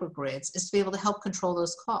of microgrids is to be able to help control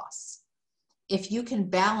those costs. If you can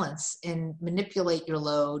balance and manipulate your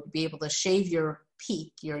load, be able to shave your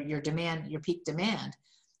peak, your peak demand,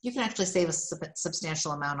 you can actually save a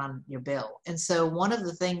substantial amount on your bill. And so one of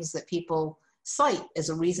the things that people cite as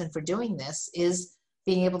a reason for doing this is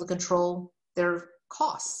being able to control their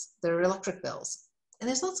costs, their electric bills. And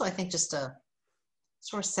there's also, I think, just a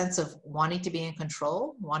sort of sense of wanting to be in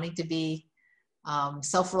control, wanting to be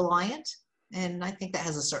self-reliant. And I think that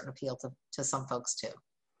has a certain appeal to some folks too.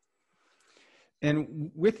 And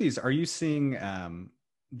with these, are you seeing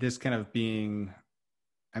this kind of being,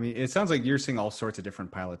 I mean, it sounds like you're seeing all sorts of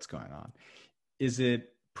different pilots going on. Is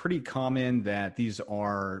it pretty common that these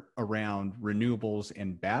are around renewables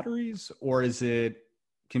and batteries, or is it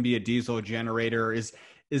can be a diesel generator? Is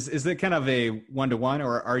it kind of a one-to-one,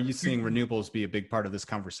 or are you seeing renewables be a big part of this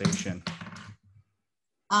conversation?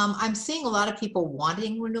 I'm seeing a lot of people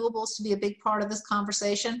wanting renewables to be a big part of this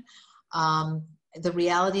conversation. The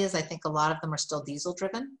reality is I think a lot of them are still diesel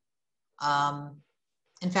driven.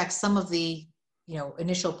 In fact, some of the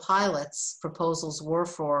initial pilots proposals were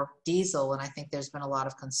for diesel, and I think there's been a lot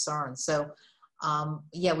of concern. So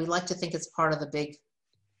yeah, we like to think it's part of the big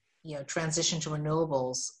transition to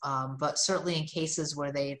renewables, but certainly in cases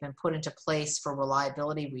where they've been put into place for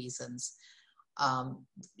reliability reasons,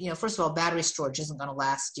 first of all, battery storage isn't going to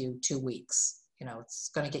last you 2 weeks. It's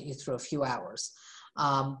going to get you through a few hours.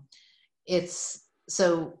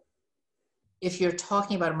 So if you're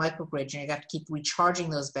talking about a microgrid and you got to keep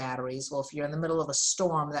recharging those batteries, well, if you're in the middle of a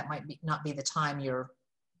storm, that might not be the time your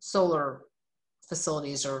solar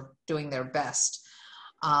facilities are doing their best.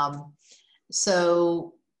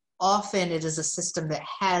 So often it is a system that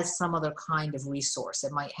has some other kind of resource.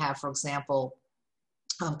 It might have, for example,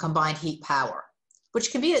 combined heat power,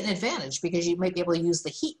 which can be an advantage because you might be able to use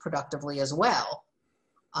the heat productively as well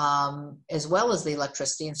as the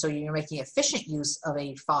electricity. And so you're making efficient use of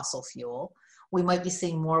a fossil fuel. We might be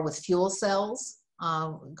seeing more with fuel cells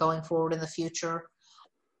going forward in the future.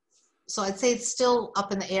 So I'd say it's still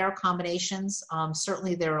up in the air combinations.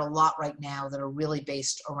 Certainly there are a lot right now that are really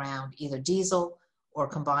based around either diesel or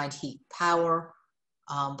combined heat power.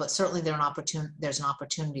 But certainly there's an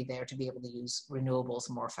opportunity there to be able to use renewables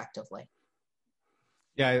more effectively.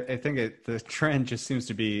 Yeah, I think the trend just seems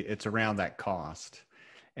to be it's around that cost.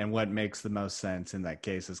 And what makes the most sense in that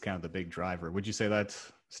case is kind of the big driver. Would you say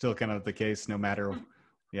that's still kind of the case no matter,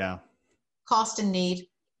 yeah. Cost and need,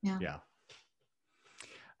 yeah. Yeah.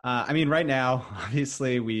 I mean, right now,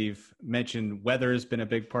 obviously, we've mentioned weather has been a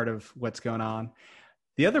big part of what's going on.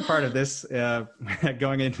 The other part of this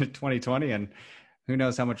going into 2020 and who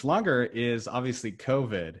knows how much longer is obviously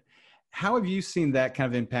COVID. How have you seen that kind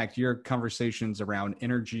of impact your conversations around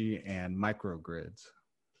energy and microgrids?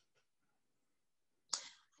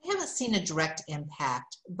 I haven't seen a direct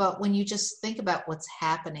impact, but when you just think about what's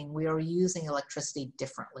happening, we are using electricity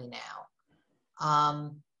differently now.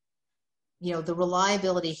 The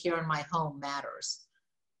reliability here in my home matters.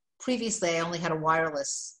 Previously, I only had a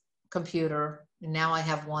wireless computer, and now I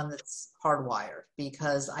have one that's hardwired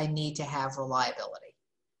because I need to have reliability.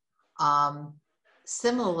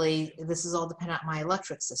 Similarly, this is all dependent on my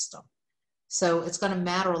electric system. So it's going to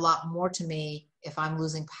matter a lot more to me if I'm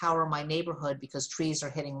losing power in my neighborhood because trees are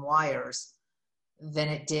hitting wires than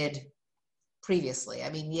it did previously. I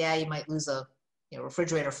mean, yeah, you might lose a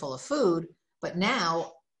refrigerator full of food, but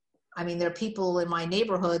now, I mean, there are people in my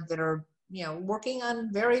neighborhood that are, working on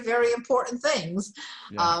very, very important things.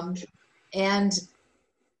 Yeah. And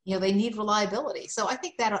they need reliability. So I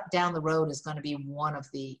think that down the road is going to be one of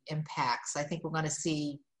the impacts. I think we're going to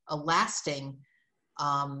see a lasting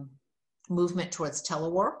movement towards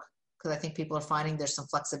telework, because I think people are finding there's some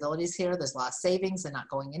flexibilities here. There's a lot of savings and not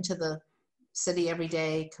going into the city every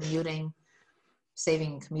day, commuting,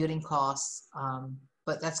 saving commuting costs.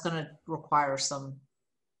 But that's going to require some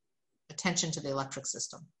attention to the electric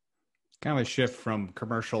system. Kind of a shift from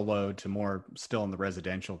commercial load to more still in the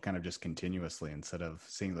residential, kind of just continuously instead of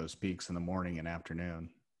seeing those peaks in the morning and afternoon.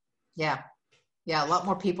 Yeah. Yeah. A lot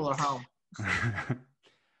more people are home.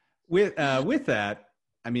 With that,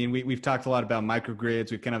 I mean, we've talked a lot about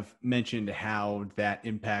microgrids. We've kind of mentioned how that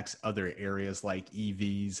impacts other areas like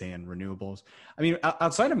EVs and renewables. I mean,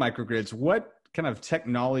 outside of microgrids, what kind of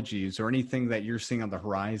technologies or anything that you're seeing on the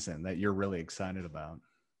horizon that you're really excited about?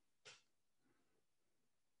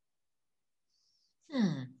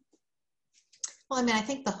 Well, I mean, I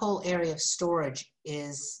think the whole area of storage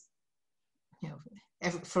is,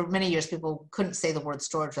 for many years, people couldn't say the word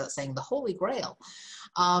storage without saying the Holy Grail.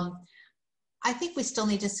 I think we still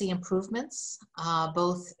need to see improvements,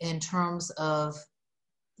 both in terms of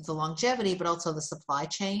the longevity, but also the supply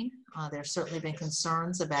chain. There's certainly been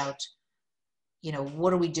concerns about,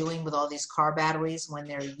 what are we doing with all these car batteries when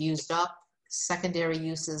they're used up? Secondary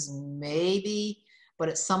uses, maybe, but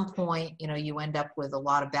at some point, you know, you end up with a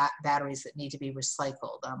lot of batteries that need to be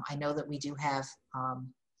recycled. I know that we do have,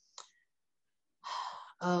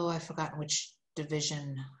 oh, I've forgotten which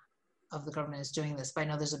division of the government is doing this, but I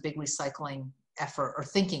know there's a big recycling effort, or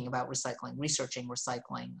thinking about recycling, researching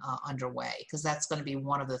recycling underway, because that's going to be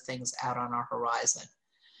one of the things out on our horizon.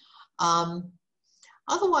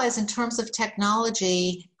 Otherwise, in terms of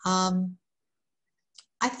technology,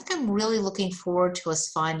 I think I'm really looking forward to us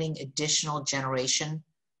finding additional generation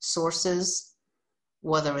sources,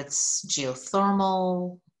 whether it's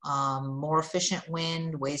geothermal, more efficient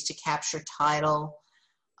wind, ways to capture tidal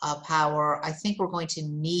power. I think we're going to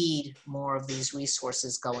need more of these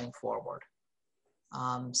resources going forward.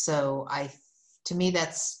 So to me,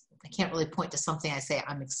 I can't really point to something I say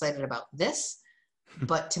I'm excited about this,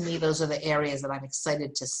 but to me, those are the areas that I'm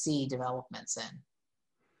excited to see developments in.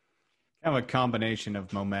 Kind of a combination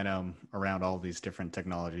of momentum around all these different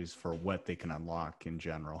technologies for what they can unlock in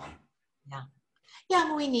general. Yeah. Yeah, I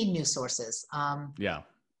mean, we need new sources. Yeah.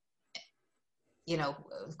 You know,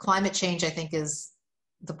 climate change, I think, is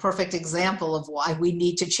the perfect example of why we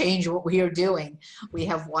need to change what we are doing. We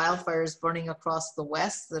have wildfires burning across the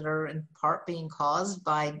West that are in part being caused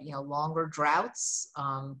by, you know, longer droughts,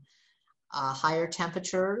 higher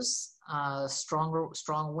temperatures,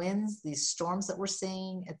 strong winds, these storms that we're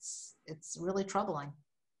seeing. It's really troubling.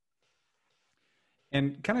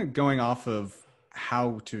 And kind of going off of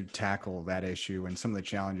how to tackle that issue and some of the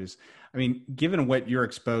challenges, I mean, given what you're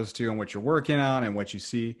exposed to and what you're working on and what you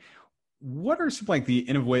see, what are some like the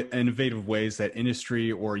innovative ways that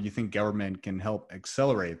industry or you think government can help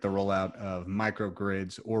accelerate the rollout of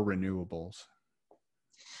microgrids or renewables?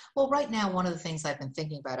 Well, right now, one of the things I've been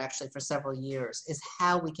thinking about actually for several years is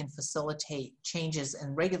how we can facilitate changes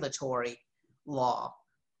in regulatory law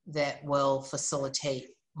that will facilitate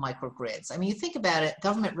microgrids. I mean, you think about it,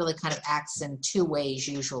 government really kind of acts in two ways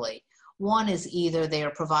usually. One is either they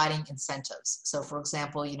are providing incentives. So for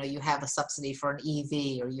example, you know, you have a subsidy for an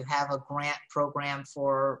EV, or you have a grant program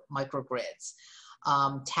for microgrids,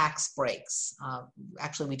 tax breaks.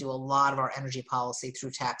 Actually, we do a lot of our energy policy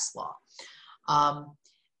through tax law.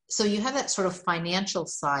 So you have that sort of financial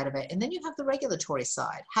side of it, and then you have the regulatory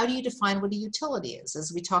side. How do you define what a utility is?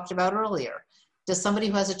 As we talked about earlier, does somebody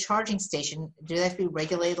who has a charging station, do they have to be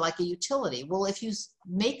regulated like a utility? Well, if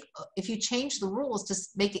you change the rules to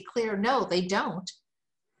make it clear, no, they don't,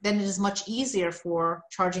 then it is much easier for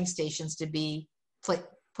charging stations to be put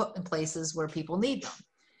in places where people need them.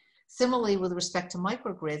 Similarly, with respect to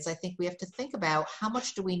microgrids, I think we have to think about how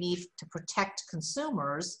much do we need to protect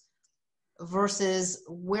consumers versus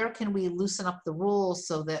where can we loosen up the rules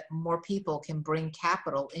so that more people can bring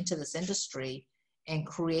capital into this industry and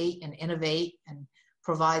create and innovate and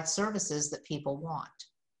provide services that people want.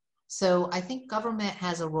 So I think government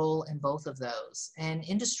has a role in both of those, and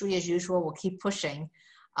industry as usual will keep pushing.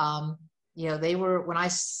 You know, when I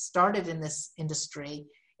started in this industry,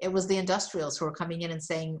 it was the industrials who were coming in and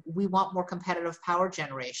saying, we want more competitive power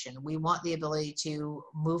generation. We want the ability to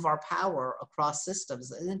move our power across systems.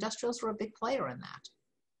 The industrials were a big player in that.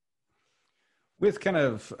 With kind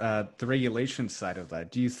of the regulation side of that,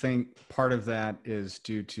 do you think part of that is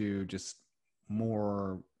due to just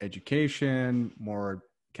more education, more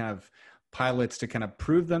kind of pilots to kind of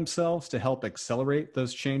prove themselves to help accelerate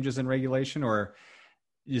those changes in regulation, or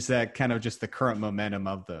is that kind of just the current momentum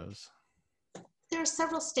of those? There are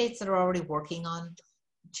several states that are already working on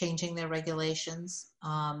changing their regulations.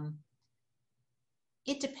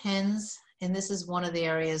 It depends. And this is one of the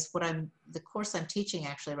areas, the course I'm teaching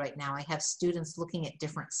actually right now, I have students looking at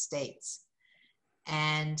different states.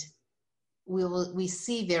 And we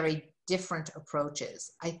see very different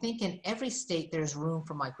approaches. I think in every state there's room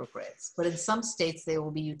for microgrids, but in some states they will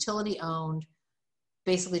be utility owned,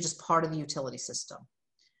 basically just part of the utility system.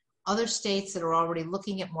 Other states that are already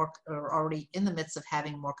looking at are already in the midst of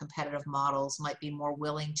having more competitive models might be more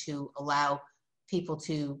willing to allow people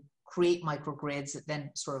to create microgrids that then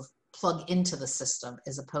sort of plug into the system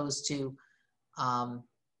as opposed to,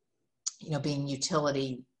 you know, being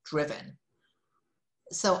utility driven.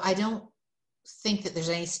 So I don't think that there's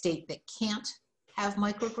any state that can't have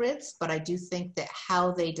microgrids, but I do think that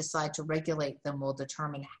how they decide to regulate them will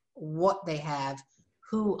determine what they have,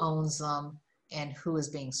 who owns them, and who is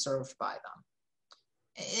being served by them.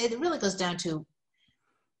 It really goes down to,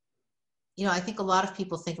 you know, I think a lot of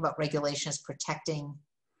people think about regulation as protecting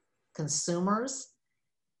consumers.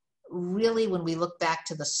 Really, when we look back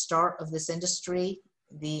to the start of this industry,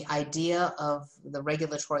 the idea of the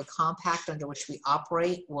regulatory compact under which we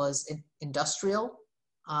operate was industrial.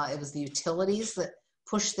 It was the utilities that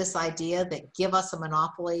push this idea that give us a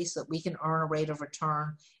monopoly so that we can earn a rate of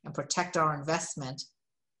return and protect our investment.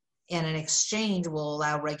 And in exchange, will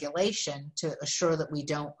allow regulation to assure that we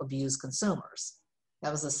don't abuse consumers.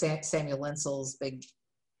 That was Samuel Insull's big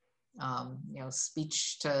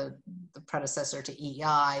speech to the predecessor to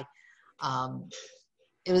EEI.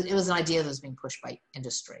 It was an idea that was being pushed by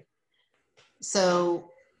industry. So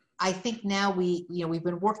I think now we've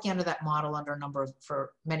been working under that model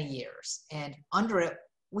for many years, and under it,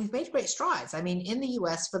 we've made great strides. I mean, in the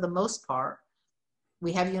US, for the most part,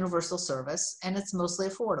 we have universal service and it's mostly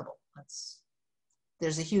affordable.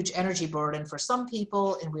 There's a huge energy burden for some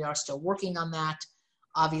people, and we are still working on that.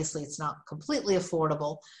 Obviously, it's not completely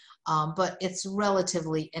affordable, but it's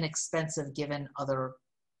relatively inexpensive given other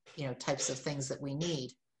types of things that we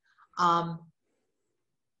need.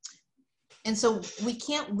 And so we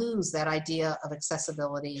can't lose that idea of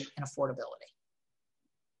accessibility and affordability,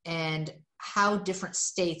 and how different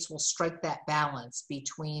states will strike that balance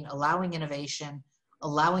between allowing innovation,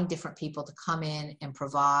 allowing different people to come in and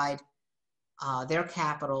provide their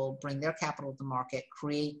capital, bring their capital to the market,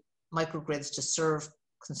 create microgrids to serve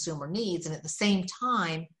consumer needs, and at the same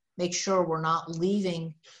time, make sure we're not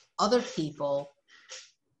leaving other people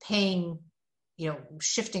paying,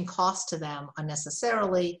 shifting costs to them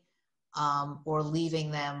unnecessarily, or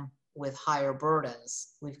leaving them with higher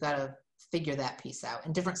burdens. We've got to figure that piece out.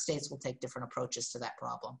 And different states will take different approaches to that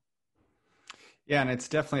problem. Yeah, and it's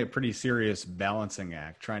definitely a pretty serious balancing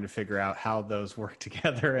act, trying to figure out how those work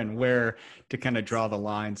together and where to kind of draw the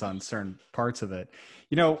lines on certain parts of it.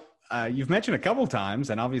 You've mentioned a couple times,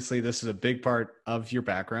 and obviously this is a big part of your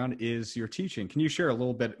background, is your teaching. Can you share a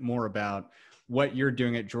little bit more about what you're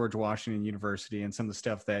doing at George Washington University and some of the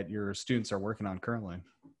stuff that your students are working on currently?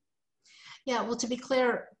 Yeah, well, to be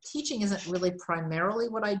clear, teaching isn't really primarily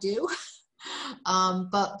what I do.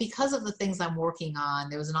 But because of the things I'm working on,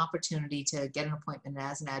 there was an opportunity to get an appointment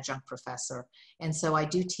as an adjunct professor. And so I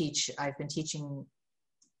do teach. I've been teaching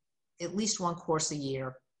at least one course a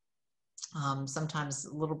year, sometimes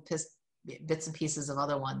little bits and pieces of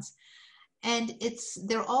other ones. And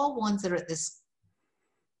they're all ones that are at this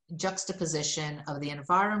juxtaposition of the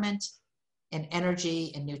environment and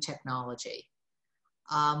energy and new technology.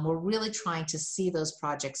 We're really trying to see those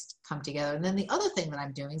projects come together. And then the other thing that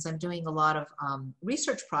I'm doing is I'm doing a lot of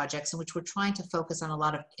research projects in which we're trying to focus on a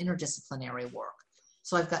lot of interdisciplinary work.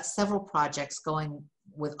 So I've got several projects going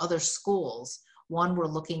with other schools. One, we're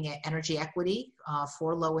looking at energy equity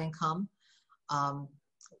for low-income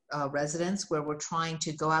residents, where we're trying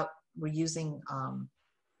to go out.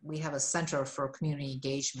 We have a center for community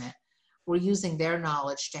engagement. We're using their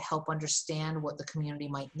knowledge to help understand what the community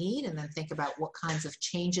might need, and then think about what kinds of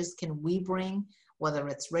changes can we bring, whether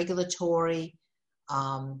it's regulatory,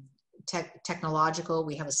 technological.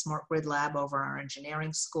 We have a smart grid lab over our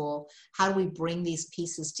engineering school. How do we bring these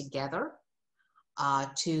pieces together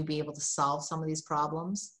to be able to solve some of these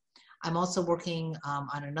problems? I'm also working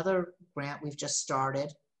on another grant we've just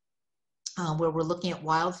started where we're looking at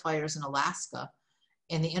wildfires in Alaska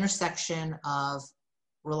and the intersection of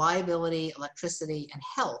reliability, electricity, and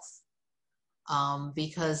health.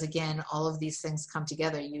 Because again, all of these things come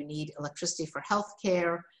together. You need electricity for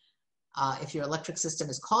healthcare. If your electric system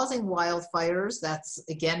is causing wildfires, that's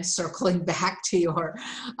again circling back to your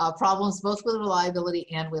problems both with reliability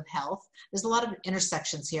and with health. There's a lot of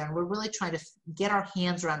intersections here, and we're really trying to get our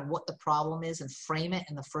hands around what the problem is and frame it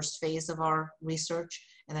in the first phase of our research,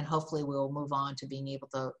 and then hopefully we'll move on to being able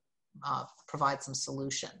to provide some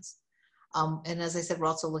solutions. And as I said, we're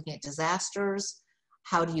also looking at disasters.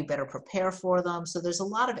 How do you better prepare for them? So there's a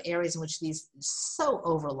lot of areas in which these so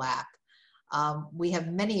overlap. We have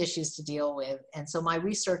many issues to deal with. And so my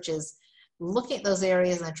research is looking at those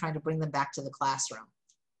areas and then trying to bring them back to the classroom.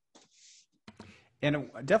 And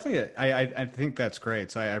definitely, I think that's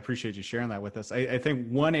great. So I appreciate you sharing that with us. I think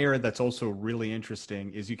one area that's also really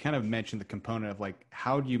interesting is you kind of mentioned the component of like,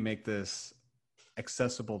 how do you make this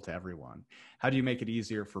accessible to everyone? How do you make it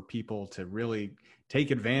easier for people to really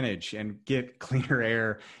take advantage and get cleaner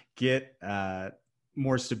air, get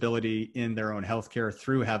more stability in their own healthcare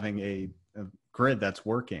through having a grid that's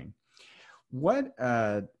working? What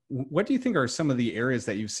do you think are some of the areas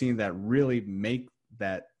that you've seen that really make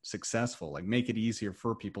that successful, like make it easier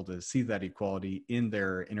for people to see that equality in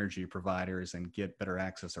their energy providers and get better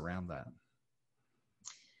access around that?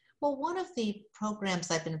 Well, one of the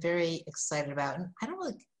programs I've been very excited about, and I don't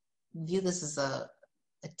really view this as a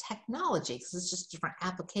technology because it's just a different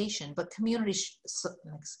application, but community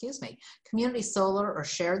solar or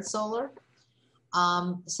shared solar.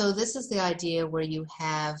 So this is the idea where you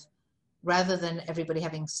have rather than everybody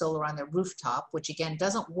having solar on their rooftop, which again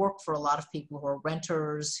doesn't work for a lot of people who are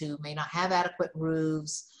renters, who may not have adequate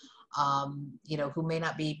roofs, who may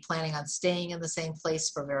not be planning on staying in the same place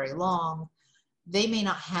for very long. They may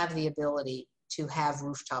not have the ability to have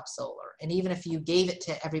rooftop solar. And even if you gave it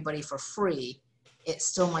to everybody for free, it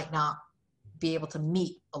still might not be able to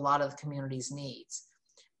meet a lot of the community's needs.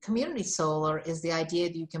 Community solar is the idea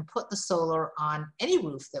that you can put the solar on any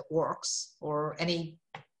roof that works, or any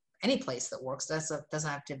place that works. That doesn't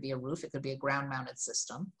have to be a roof. It could be a ground mounted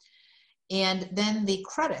system. And then the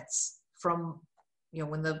credits from,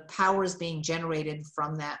 when the power is being generated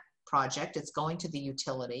from that project, it's going to the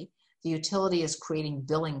utility. The utility is creating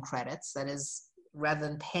billing credits. That is, rather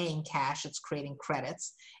than paying cash, it's creating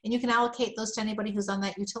credits. And you can allocate those to anybody who's on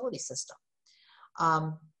that utility system.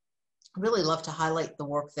 Really love to highlight the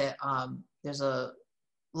work that there's a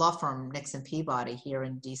law firm, Nixon Peabody, here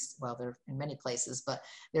in DC. Well, they're in many places, but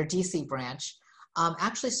their DC branch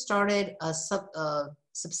actually started a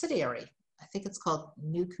subsidiary. I think it's called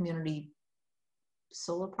New Community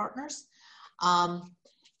Solar Partners.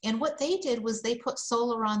 And what they did was they put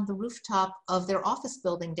solar on the rooftop of their office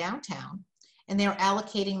building downtown, and they're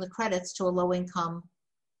allocating the credits to a low-income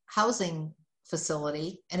housing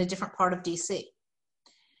facility in a different part of DC.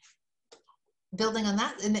 Building on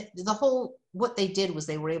that, and what they did was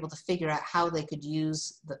they were able to figure out how they could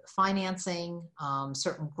use the financing,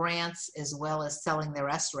 certain grants, as well as selling their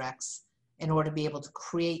SRECs in order to be able to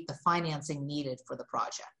create the financing needed for the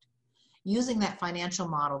project. Using that financial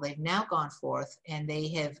model, they've now gone forth and they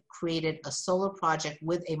have created a solar project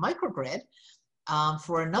with a microgrid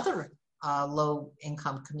for another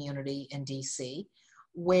low-income community in DC,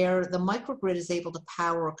 where the microgrid is able to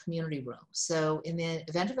power a community room. So in the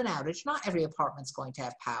event of an outage, not every apartment's going to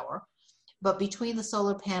have power, but between the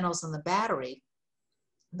solar panels and the battery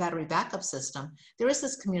backup system, there is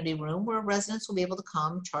this community room where residents will be able to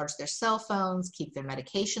come, charge their cell phones, keep their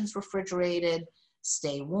medications refrigerated,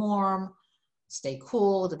 stay warm, stay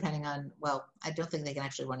cool, depending on, well, I don't think they can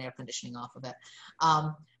actually run air conditioning off of it,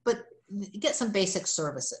 but get some basic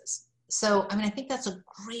services. So, I think that's a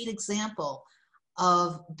great example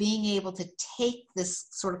of being able to take this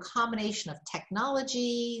sort of combination of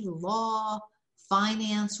technology, law,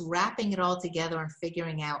 finance, wrapping it all together and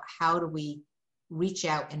figuring out how do we reach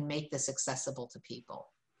out and make this accessible to people.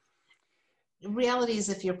 The reality is,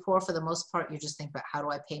 if you're poor, for the most part, you just think about, how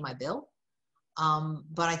do I pay my bill?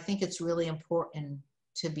 But I think it's really important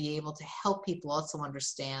to be able to help people also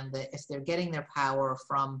understand that if they're getting their power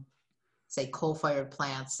from, say, coal-fired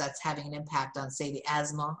plants, that's having an impact on, say, the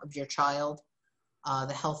asthma of your child,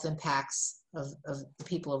 the health impacts of the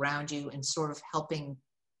people around you, and sort of helping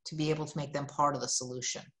to be able to make them part of the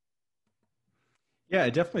solution. Yeah,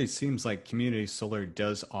 it definitely seems like community solar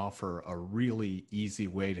does offer a really easy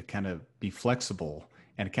way to kind of be flexible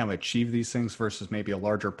and kind of achieve these things versus maybe a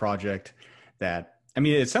larger project that,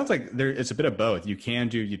 it sounds like it's a bit of both. You can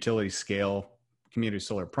do utility scale community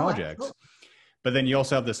solar projects, but then you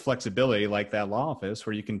also have this flexibility like that law office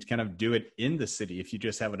where you can kind of do it in the city if you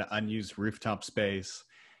just have an unused rooftop space,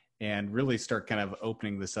 and really start kind of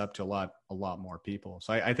opening this up to a lot more people.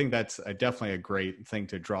 So I think that's definitely a great thing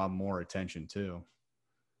to draw more attention to.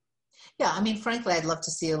 Yeah, frankly, I'd love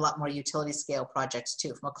to see a lot more utility scale projects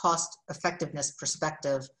too. From a cost effectiveness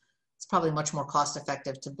perspective, it's probably much more cost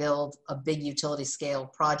effective to build a big utility scale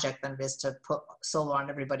project than it is to put solar on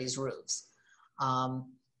everybody's roofs.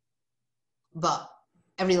 But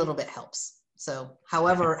every little bit helps. So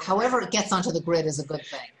however it gets onto the grid is a good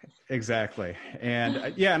thing. Exactly. And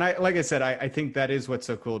and like I said, I think that is what's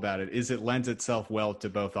so cool about it, is it lends itself well to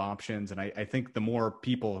both options. And I think the more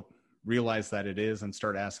people realize that it is and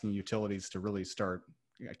start asking utilities to really start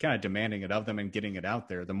kind of demanding it of them and getting it out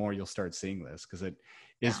there, the more you'll start seeing this, because it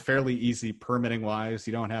is fairly easy permitting wise.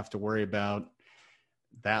 You don't have to worry about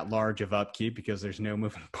that large of upkeep because there's no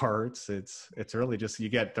moving parts. It's really just, you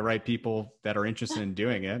get the right people that are interested in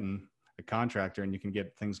doing it and a contractor, and you can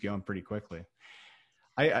get things going pretty quickly.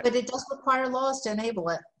 But it does require laws to enable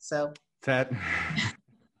it. So that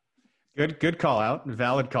good call out,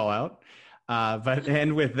 valid call out.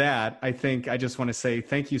 And with that, I think I just want to say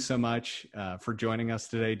thank you so much for joining us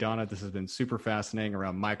today, Donna. This has been super fascinating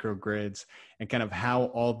around microgrids and kind of how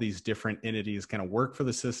all these different entities kind of work for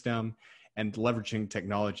the system, and leveraging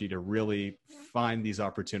technology to really find these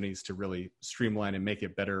opportunities to really streamline and make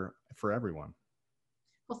it better for everyone.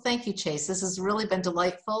 Well, thank you, Chase. This has really been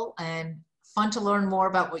delightful and fun to learn more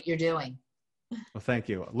about what you're doing. Well, thank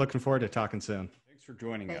you. Looking forward to talking soon. Thanks for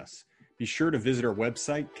joining us. Be sure to visit our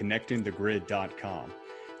website, connectingthegrid.com.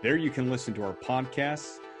 There you can listen to our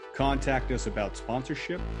podcasts, contact us about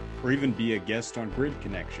sponsorship, or even be a guest on Grid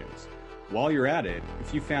Connections. While you're at it,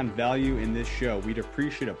 if you found value in this show, we'd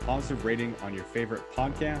appreciate a positive rating on your favorite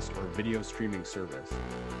podcast or video streaming service.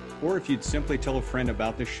 Or if you'd simply tell a friend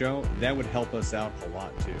about the show, that would help us out a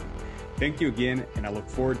lot too. Thank you again, and I look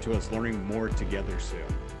forward to us learning more together soon.